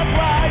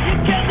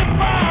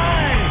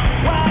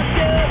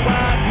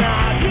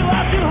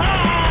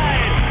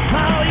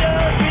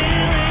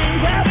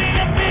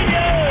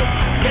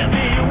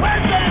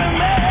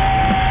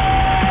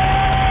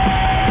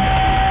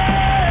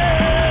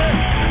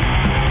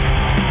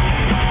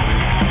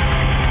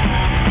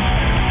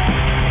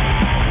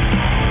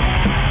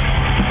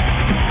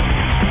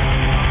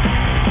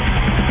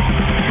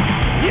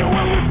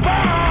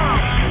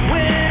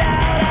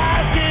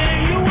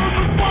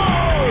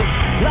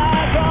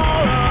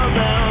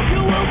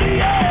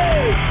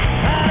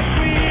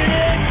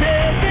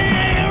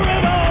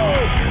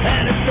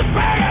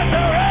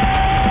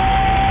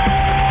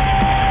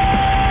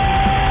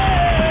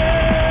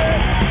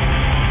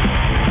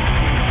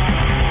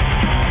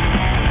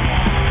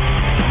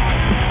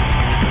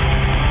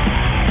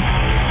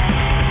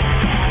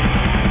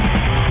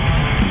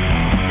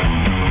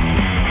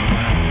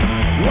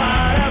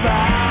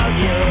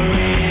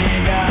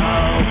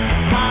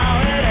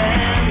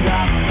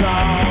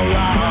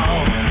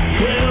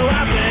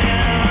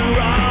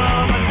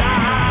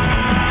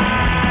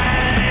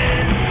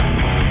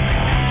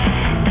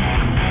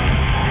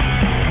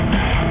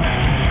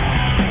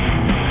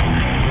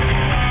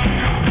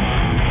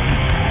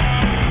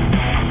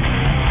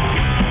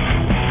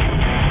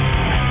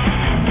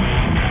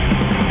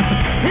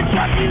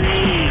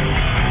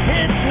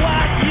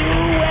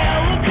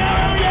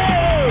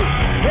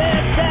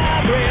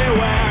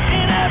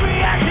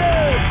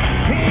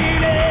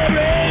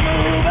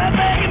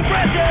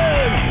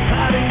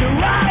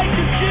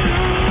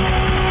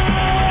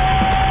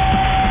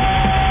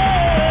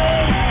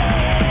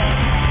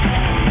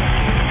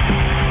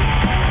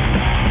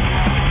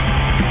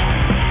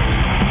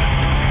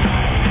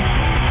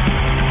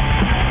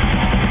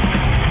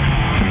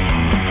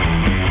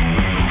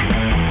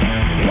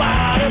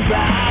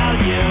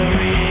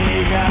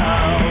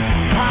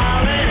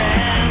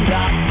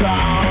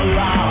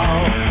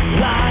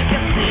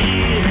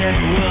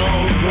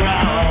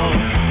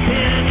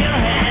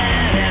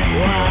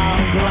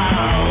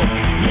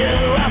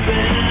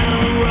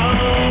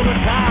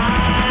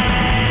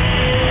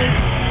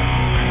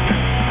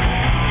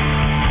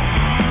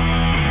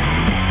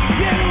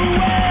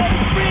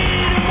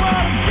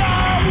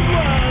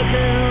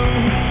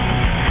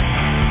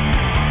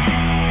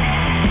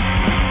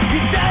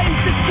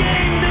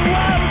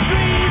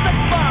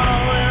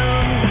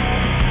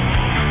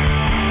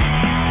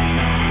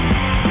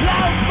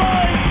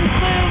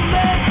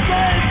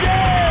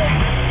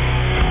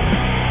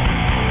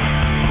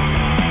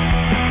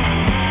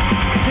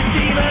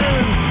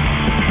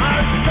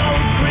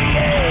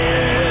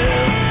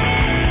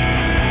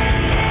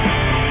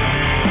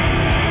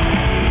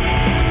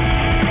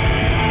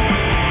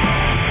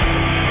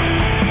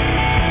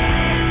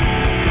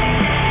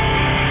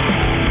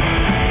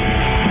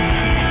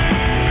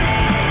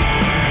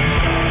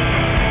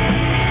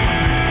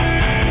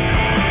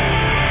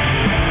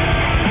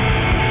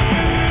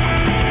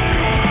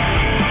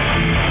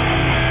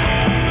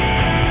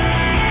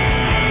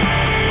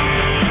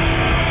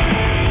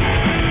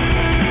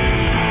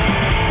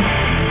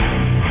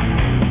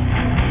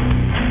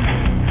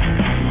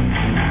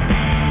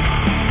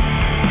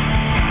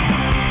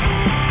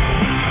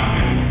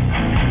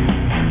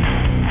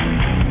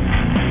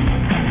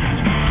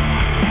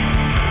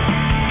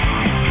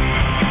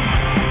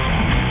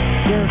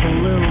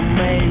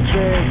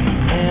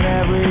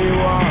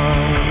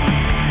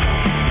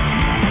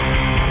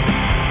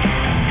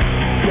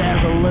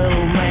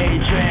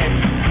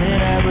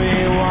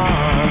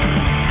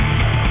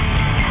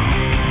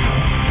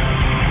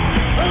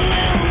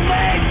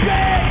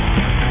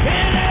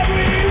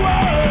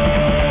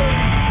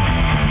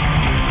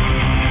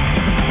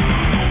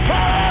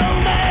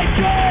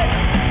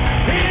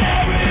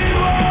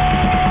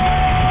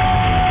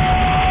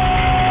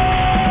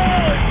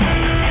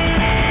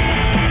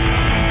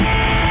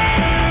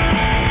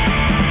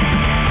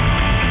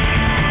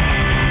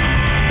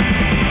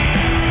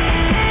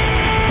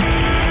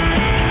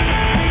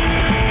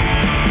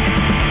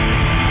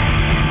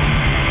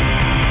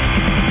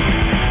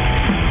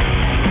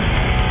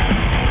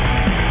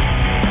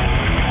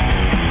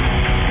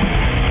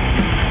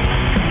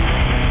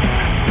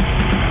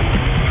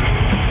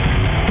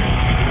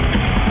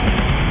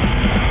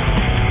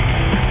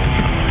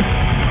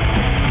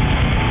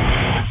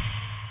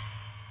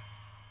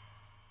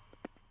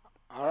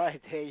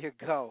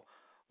 go.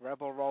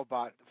 Rebel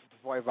Robot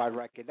Voivod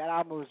record. That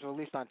album was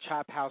released on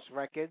Chop House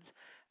Records,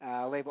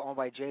 a label owned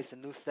by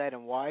Jason Newsted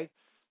and Y,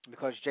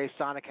 because Jay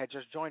Sonic had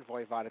just joined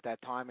Voivod at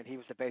that time, and he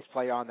was the bass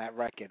player on that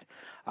record.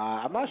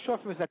 I'm not sure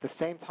if it was at the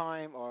same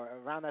time or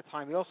around that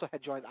time. He also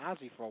had joined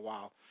Ozzy for a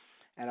while.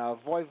 And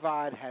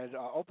Voivod had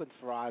opened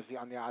for Ozzy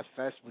on the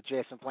Ozfest with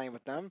Jason playing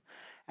with them,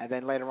 and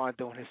then later on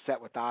doing his set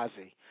with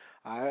Ozzy.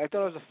 I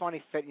thought it was a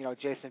funny fit,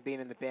 Jason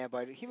being in the band,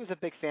 but he was a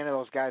big fan of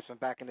those guys from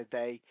back in the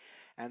day.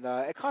 And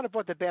it kind of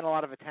brought the band a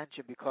lot of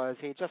attention because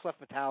he had just left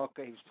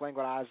Metallica. He was playing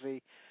with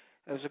Ozzy.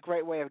 It was a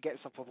great way of getting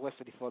some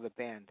publicity for the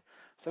band.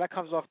 So that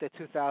comes off their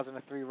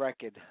 2003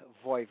 record,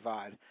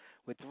 Voivod,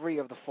 with 3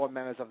 of the 4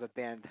 members of the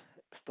band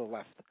still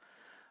left.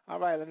 All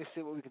right, let me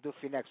see what we can do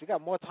for you next. We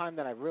got more time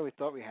than I really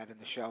thought we had in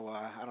the show.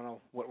 I don't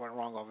know what went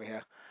wrong over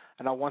here.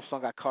 I know one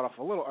song got cut off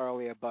a little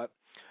earlier, but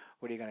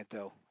what are you going to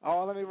do?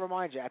 Oh, let me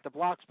remind you, at the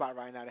Block Spot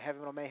right now, the Heavy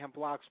Metal Mayhem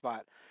Block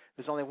Spot,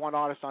 there's only one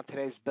artist on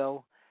today's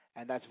bill,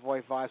 and that's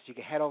Voivod. So you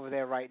can head over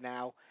there right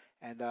now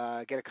and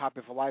get a copy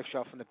of a live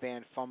show from the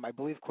band from, I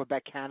believe,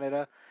 Quebec,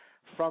 Canada,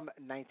 from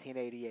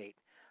 1988.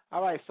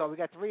 All right, so we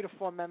got 3 to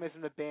 4 members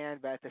in the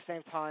band, but at the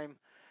same time,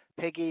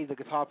 Piggy, the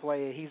guitar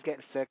player, he's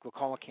getting sick with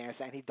colon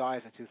cancer, and he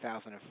dies in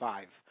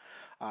 2005.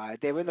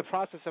 They were in the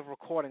process of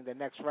recording the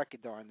next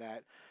record during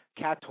that,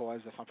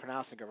 14, if I'm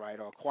pronouncing it right,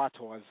 or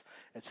 14.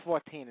 It's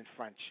 14 in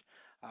French.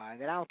 And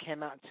that album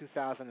came out in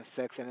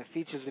 2006, and it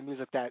features the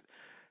music that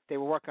they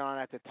were working on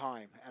at the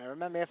time. And I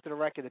remember after the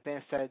record, the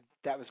band said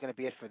that was going to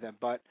be it for them.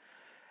 But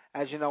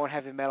as you know, in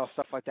heavy metal,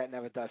 stuff like that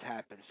never does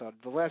happen. So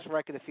the last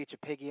record that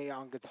featured Piggy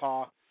on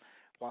guitar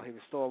while he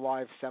was still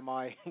alive,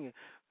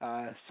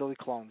 Silly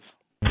Clones.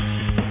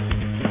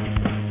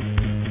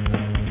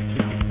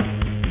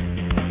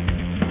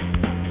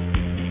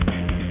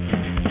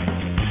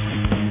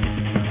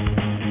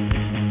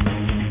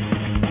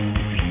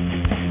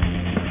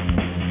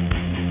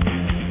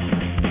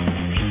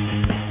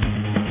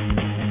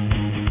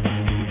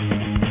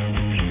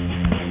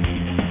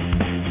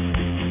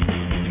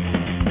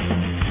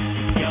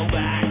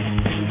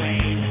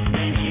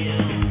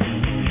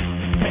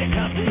 Pick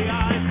up the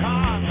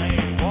icon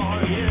for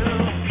you.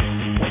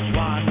 Which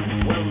one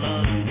will look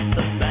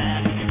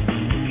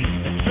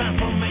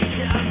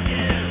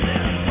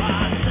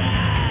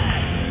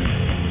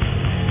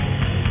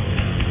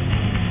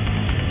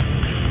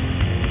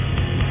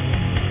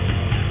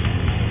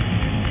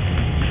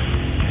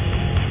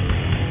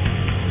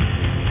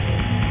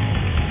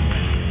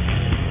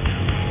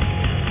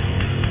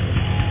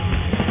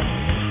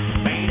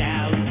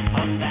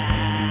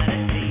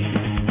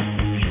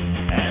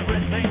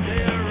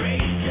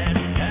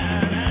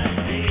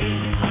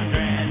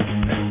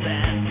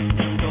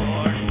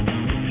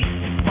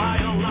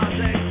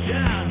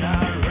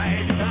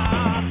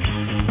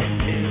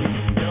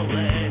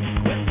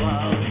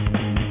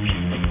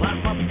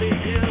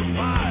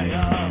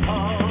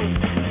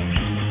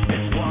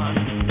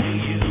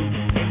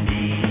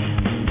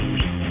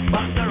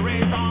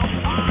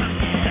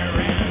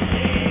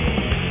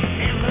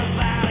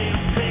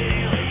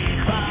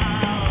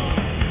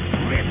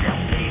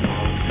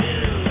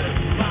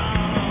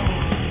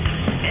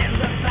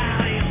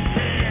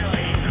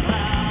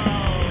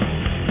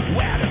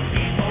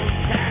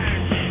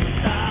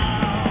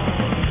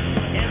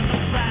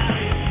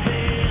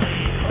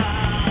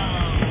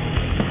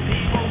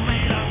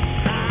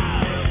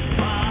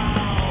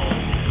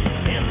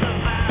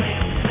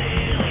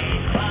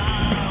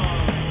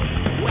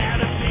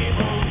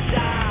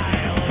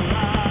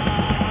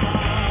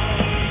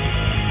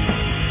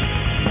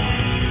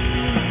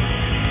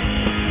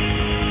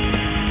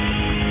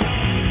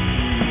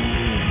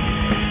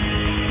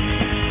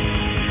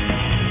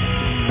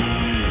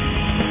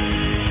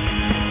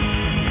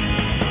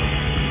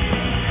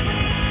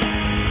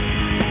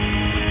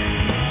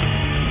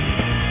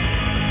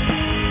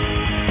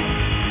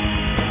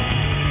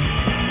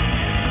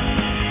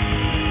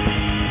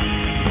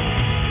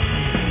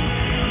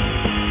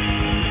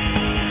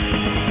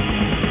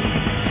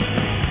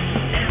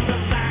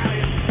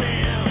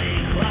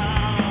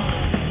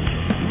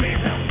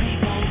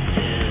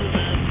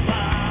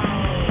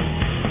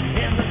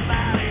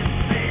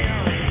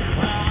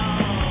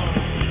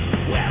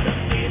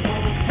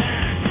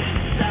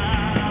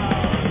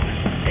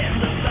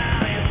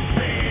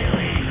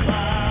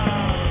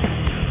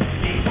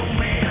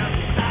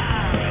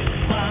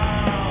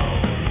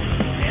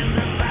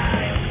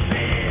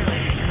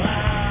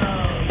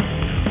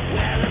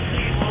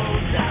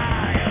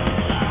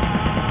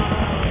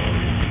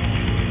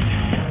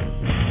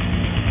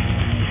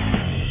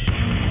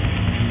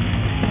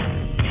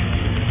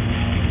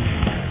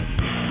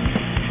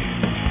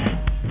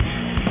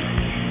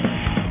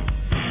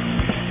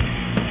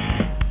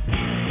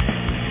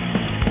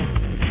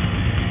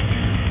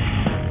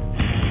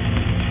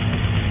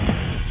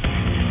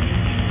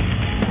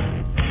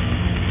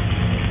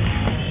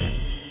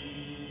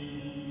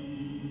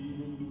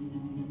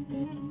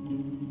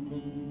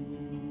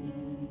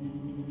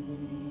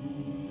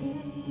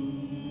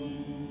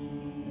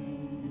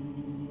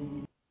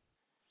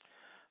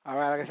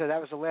like I said,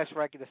 that was the last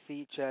record to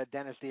feature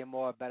Dennis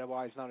D'Amore, better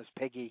otherwise known as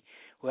Piggy,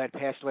 who had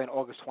passed away on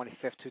August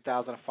 25th,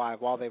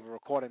 2005, while they were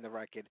recording the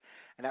record.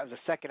 And that was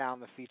the second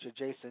album to feature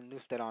Jason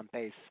Newsted on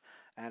bass.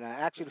 And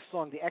actually, the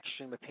song The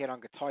Extreme appeared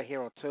on Guitar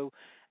Hero 2,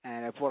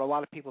 and it brought a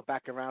lot of people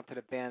back around to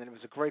the band, and it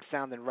was a great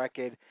sounding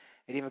record.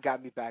 It even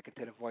got me back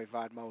into the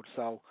Voivod mode.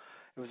 So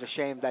it was a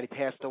shame that he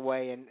passed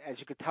away. And as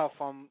you could tell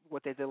from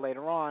what they did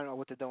later on, or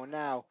what they're doing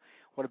now,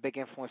 what a big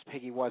influence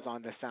Piggy was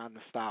on their sound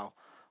and style.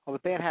 Well, the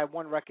band had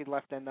one record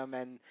left in them,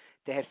 and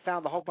they had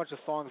found a whole bunch of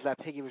songs that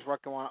Piggy was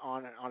working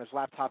on his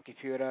laptop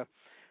computer.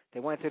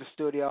 They went to the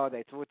studio,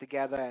 they threw it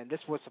together, and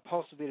this was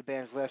supposed to be the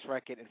band's last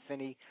record,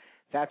 Infinity.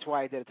 That's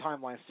why I did a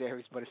timeline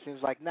series, but it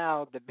seems like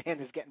now the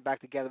band is getting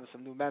back together with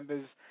some new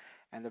members,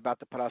 and they're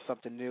about to put out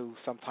something new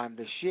sometime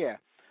this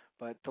year.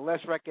 But the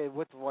last record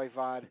with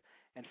Voivod,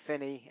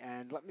 Infinity,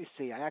 and let me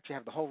see, I actually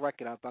have the whole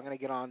record up. I'm going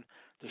to get on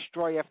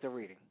Destroy After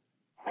Reading.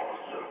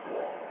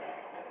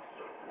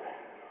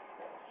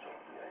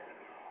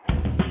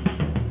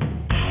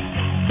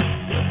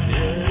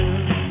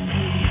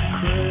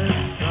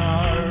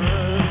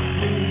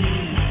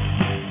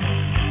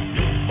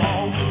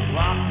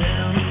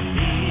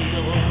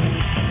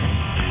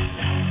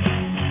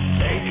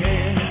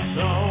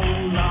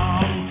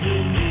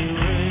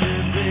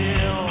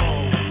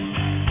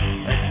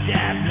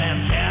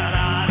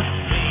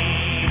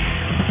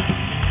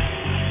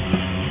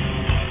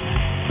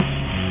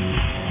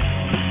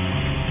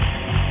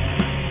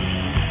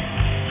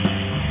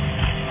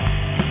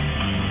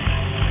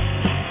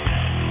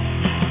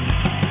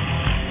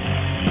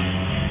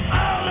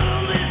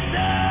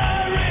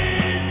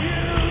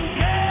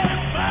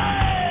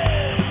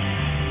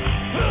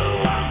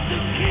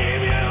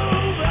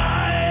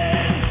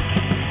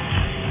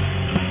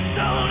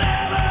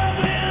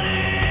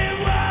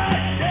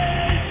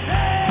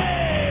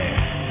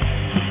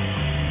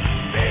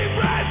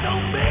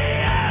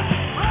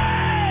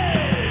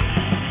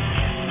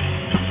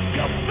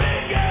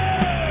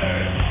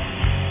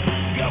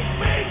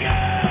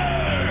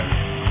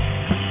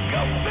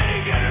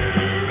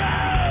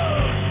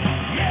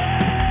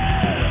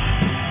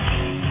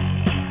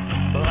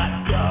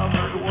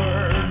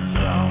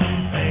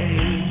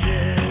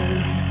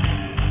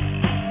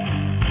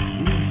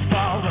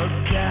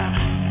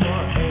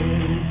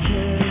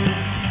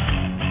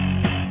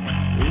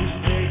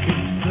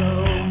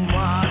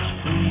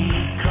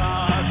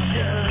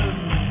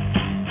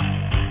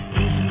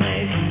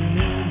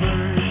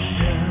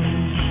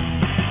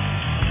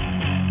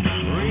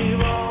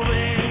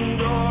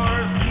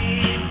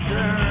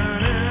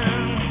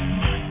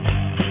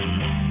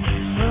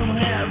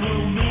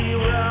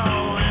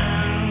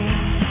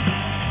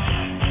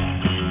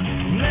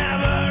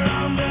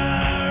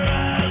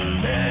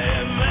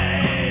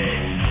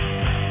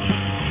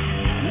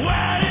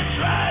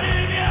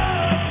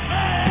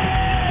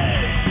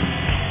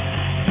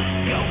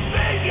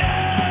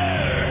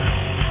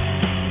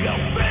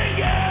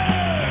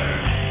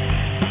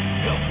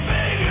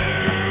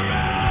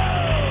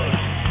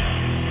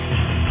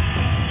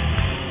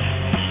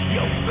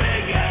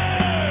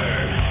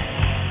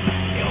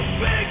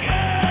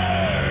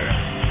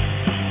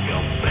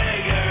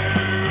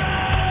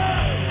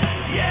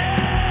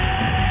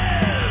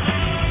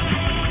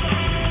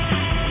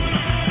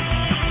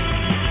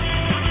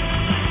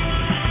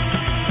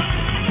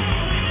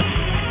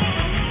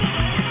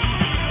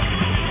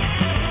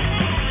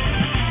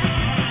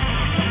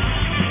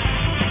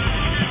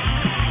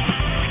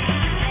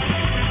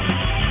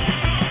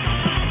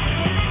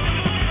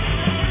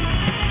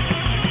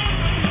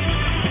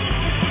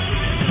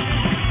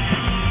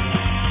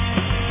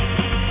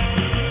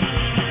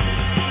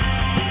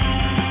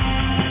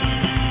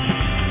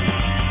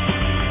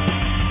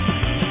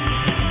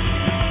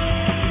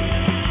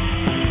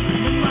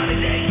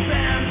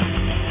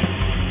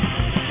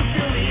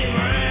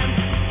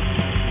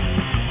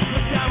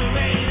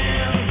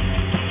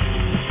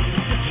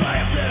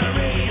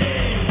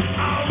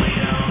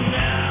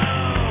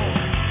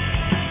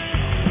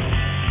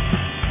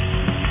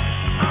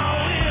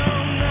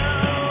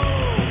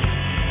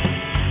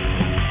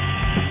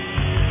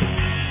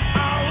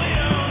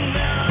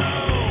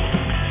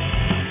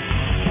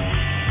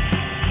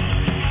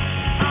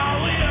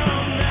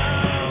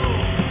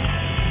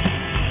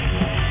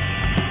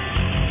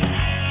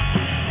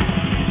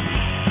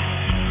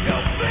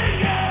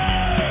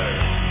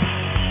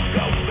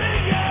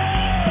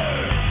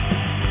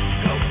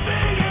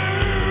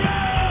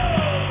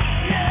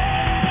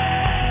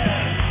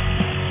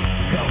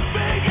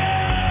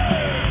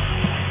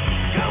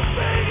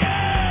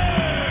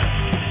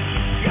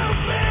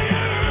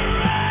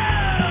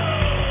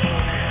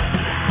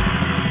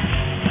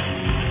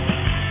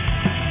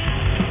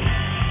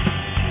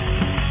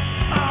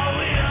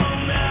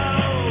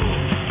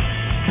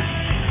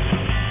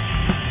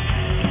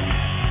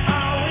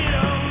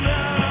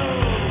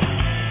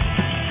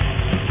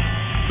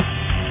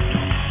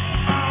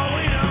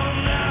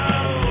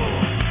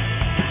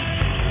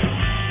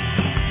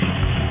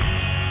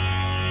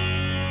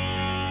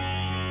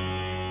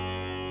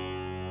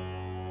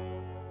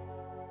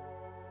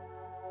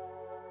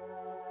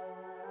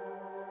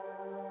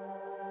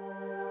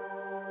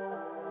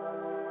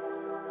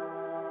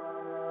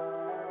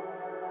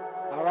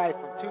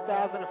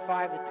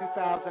 2005 to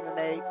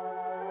 2008,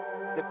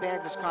 the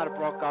band just kind of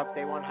broke up.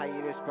 They went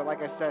hiatus, but like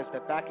I said,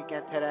 they're back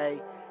again today.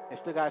 They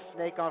still got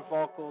Snake on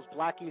vocals,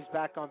 Blackie's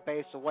back on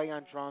bass, Away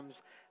on drums.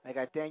 They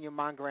got Daniel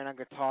Mongrain on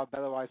guitar,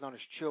 otherwise known as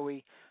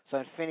Chewy. So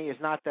Infinity is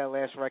not their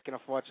last record,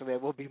 unfortunately. There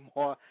will be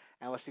more,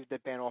 and we'll see what the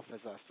band offers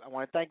us. I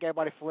want to thank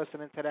everybody for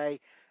listening today.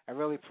 I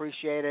really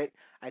appreciate it.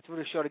 I threw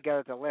the show together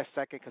at the last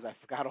second because I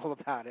forgot all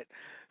about it.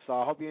 So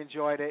I hope you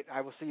enjoyed it. I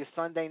will see you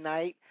Sunday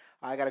night.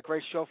 I got a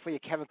great show for you.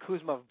 Kevin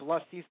Kuzma of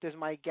Blood Feast is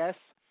my guest.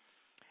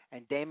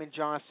 And Damon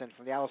Johnson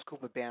from the Alice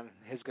Cooper Band,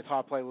 his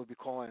guitar player, will be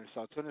calling in.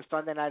 So tune in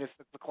Sunday night at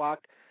 6 o'clock.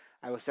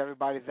 I will see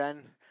everybody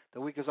then.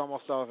 The week is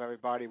almost over,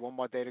 everybody. One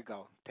more day to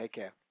go. Take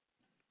care.